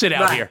going to sit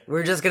out here.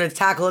 We're just going to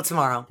tackle it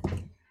tomorrow.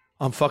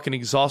 I'm fucking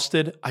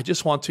exhausted. I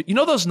just want to,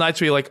 those nights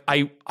where you're like,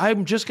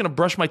 I'm just going to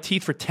brush my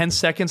teeth for 10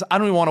 seconds. I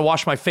don't even want to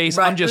wash my face.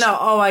 Right. I'm just.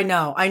 No, I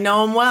know. I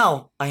know them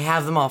well. I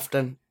have them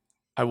often.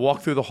 I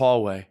walk through the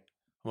hallway.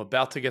 I'm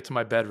about to get to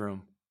my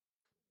bedroom.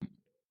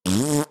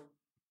 I'm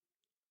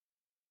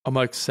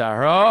like,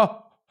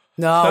 Sarah?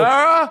 No.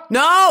 Sarah?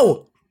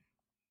 No.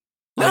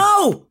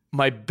 No.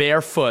 My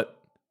bare foot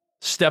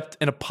stepped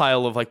in a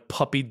pile of like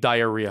puppy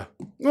diarrhea.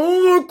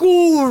 Oh my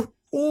God.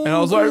 And I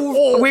was like,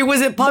 oh. Wait,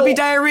 was it puppy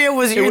diarrhea?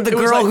 Was you the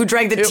girl who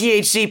drank the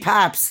THC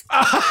Paps?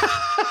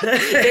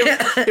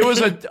 It was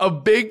a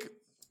big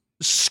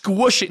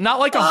squishy, not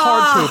like a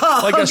hard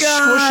poop, like a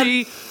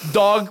squishy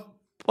dog,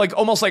 like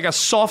almost like a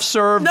soft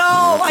serve. No,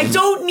 I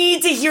don't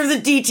need to hear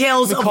the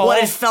details of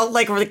what it felt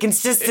like or the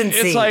consistency.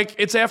 It's like,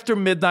 it's after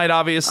midnight,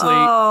 obviously.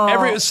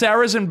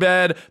 Sarah's in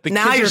bed. The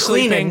now kids you're are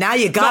sleeping. Cleaning. Now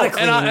you gotta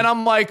clean. And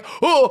I'm like,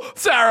 oh,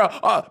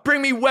 Sarah,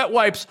 bring me wet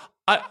wipes.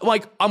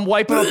 I'm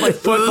wiping off my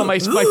foot, but my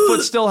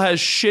foot still has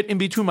shit in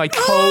between my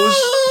toes.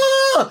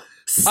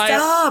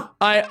 Stop.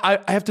 I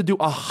have to do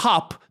a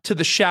hop to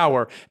the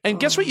shower. And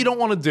guess what you don't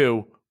want to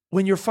do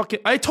when you're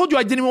fucking... I told you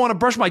I didn't even want to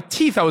brush my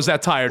teeth. I was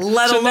that tired.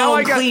 Let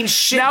alone clean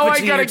shit now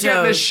between your toes. Now I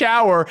got to get in the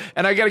shower,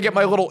 and I got to get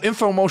my little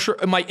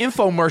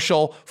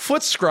infomercial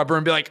foot scrubber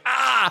and be like,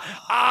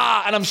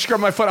 and I'm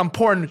scrubbing my foot. I'm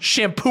pouring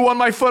shampoo on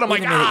my foot. I'm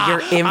like, your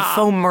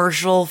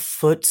infomercial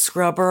foot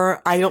scrubber?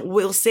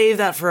 We'll save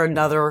that for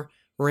another...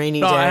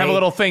 rainy day. I have a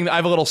little thing. I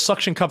have a little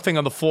suction cup thing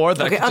on the floor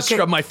that I can just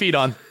scrub my feet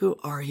on. Who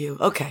are you?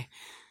 Okay.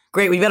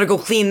 Great. We better go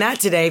clean that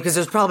today because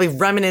there's probably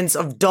remnants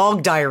of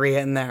dog diarrhea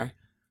in there.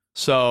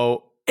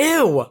 So.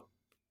 Ew.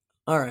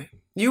 All right.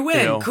 You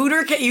win. Ew.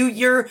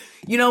 Cooter,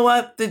 you know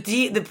what?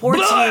 The poor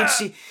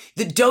THC,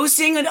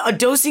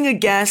 dosing a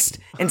guest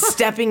and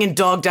stepping in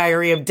dog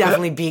diarrhea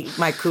definitely beat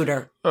my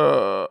Cooter.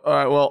 All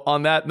right. Well,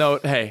 on that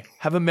note, hey,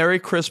 have a Merry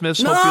Christmas.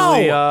 No,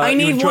 hopefully, I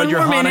need you enjoyed your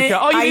Hanukkah. Minute.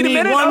 Oh, you need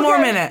a minute? One more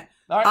minute.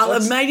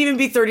 Right, it might even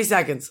be 30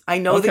 seconds. I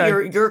know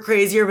that you're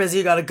crazy, you're busy,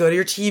 you gotta go to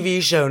your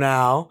TV show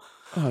now.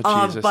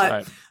 Oh,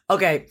 Jesus.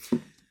 Okay.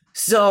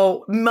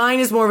 So mine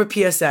is more of a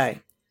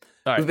PSA.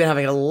 Right. We've been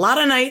having a lot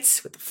of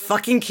nights with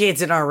fucking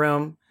kids in our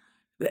room.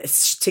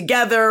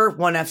 Together,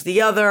 one after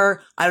the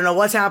other. I don't know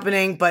what's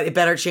happening, but it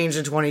better change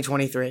in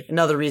 2023.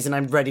 Another reason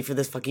I'm ready for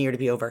this fucking year to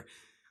be over.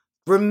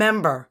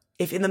 Remember,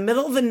 if in the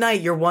middle of the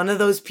night you're one of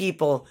those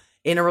people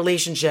in a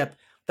relationship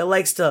that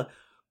likes to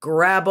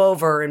grab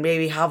over and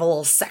maybe have a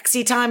little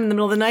sexy time in the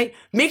middle of the night,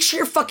 make sure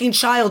your fucking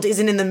child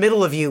isn't in the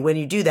middle of you when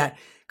you do that.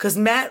 Because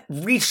Matt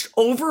reached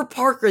over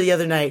Parker the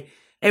other night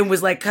and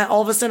was like,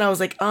 all of a sudden I was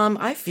like,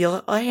 I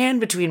feel a hand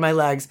between my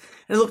legs.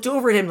 And I looked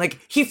over at him like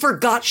he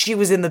forgot she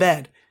was in the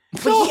bed.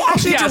 But he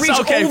actually had to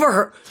reach over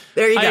her.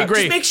 There you go. I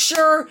agree. Just make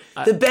sure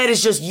the bed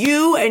is just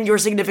you and your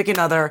significant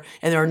other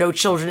and there are no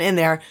children in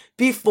there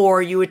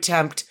before you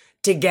attempt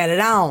to get it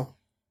out.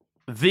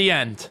 The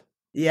end.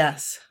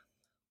 Yes.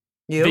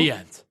 You? The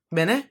end.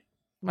 Minute?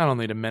 I don't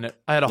need a minute.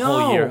 I had a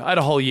whole year. You had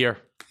a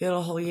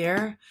whole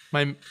year?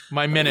 My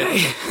minute.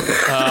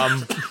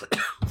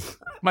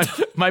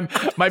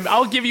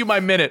 I'll give you my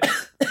minute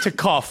to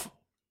cough.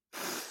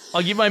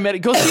 I'll give you my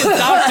minute. Go see a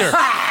doctor.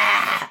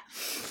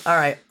 All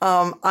right.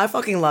 I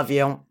fucking love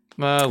you.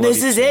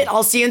 This is it.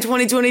 I'll see you in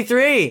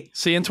 2023.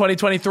 See you in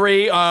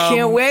 2023.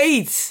 Can't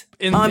wait.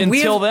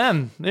 Until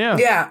then. Yeah.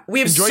 Yeah. We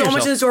have Enjoy so yourself.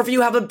 much in store for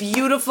you. Have a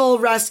beautiful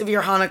rest of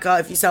your Hanukkah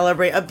if you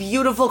celebrate. A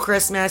beautiful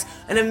Christmas.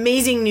 An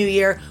amazing New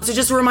Year. So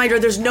just a reminder,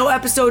 there's no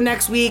episode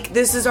next week.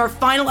 This is our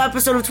final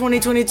episode of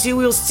 2022.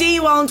 We will see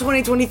you all in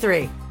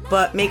 2023.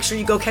 But make sure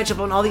you go catch up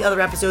on all the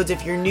other episodes.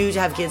 If you're new to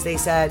Have Kids, They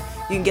Said,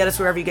 you can get us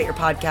wherever you get your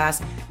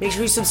podcast. Make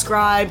sure you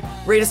subscribe,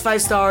 rate us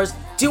 5 stars,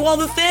 do all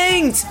the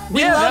things.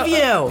 We love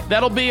you.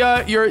 That'll be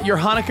your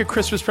Hanukkah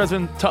Christmas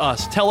present to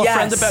us. Tell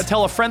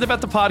a friend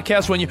about the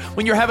podcast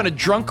when you're having a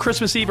drunk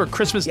Christmas Eve or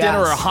Christmas dinner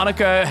or a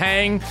Hanukkah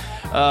hang.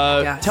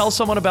 Tell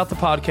someone about the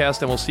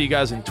podcast, and we'll see you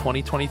guys in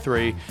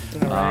 2023.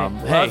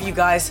 Love you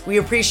guys. We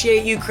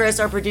appreciate you, Chris,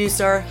 our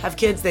producer. Have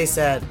Kids, They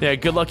Said. Yeah,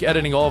 good luck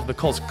editing all of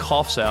Nicole's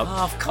coughs out.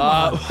 Oh, come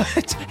on.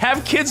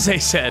 Have Kids, They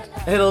Said.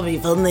 It'll be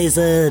fun, they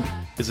said.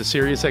 Is a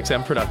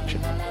SiriusXM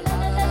production.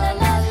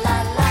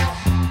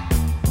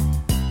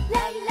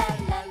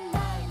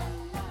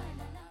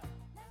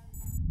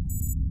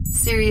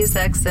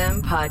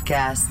 SiriusXM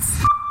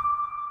podcasts.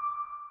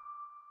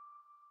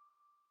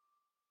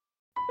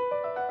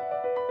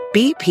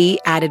 BP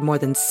added more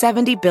than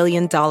 $70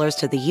 billion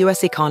to the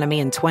U.S. economy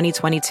in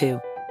 2022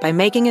 by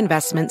making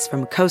investments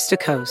from coast to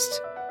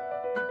coast.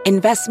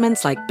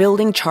 Investments like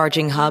building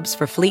charging hubs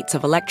for fleets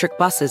of electric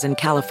buses in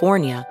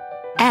California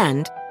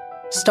and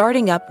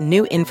starting up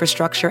new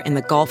infrastructure in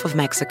the Gulf of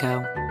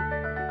Mexico.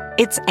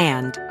 It's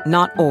and,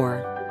 not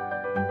or.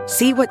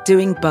 See what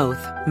doing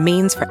both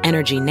means for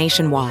energy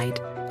nationwide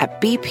at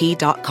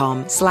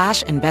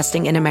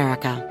bp.com/investing in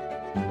America.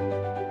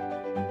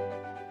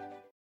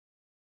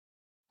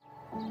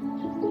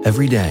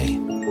 Every day,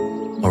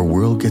 our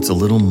world gets a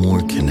little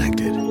more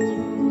connected,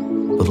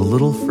 but a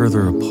little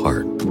further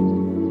apart.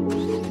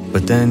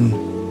 But then,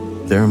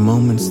 there are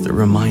moments that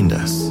remind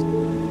us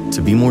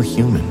to be more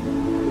human.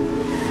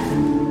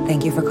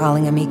 Thank you for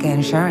calling Amica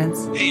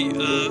Insurance. Hey,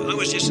 I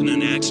was just in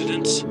an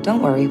accident.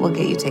 Don't worry, we'll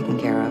get you taken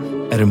care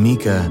of. At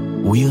Amica,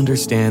 we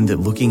understand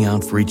that looking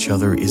out for each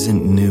other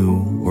isn't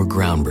new or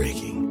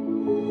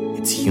groundbreaking.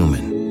 It's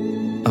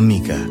human.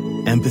 Amica,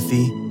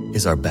 empathy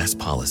is our best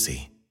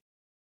policy.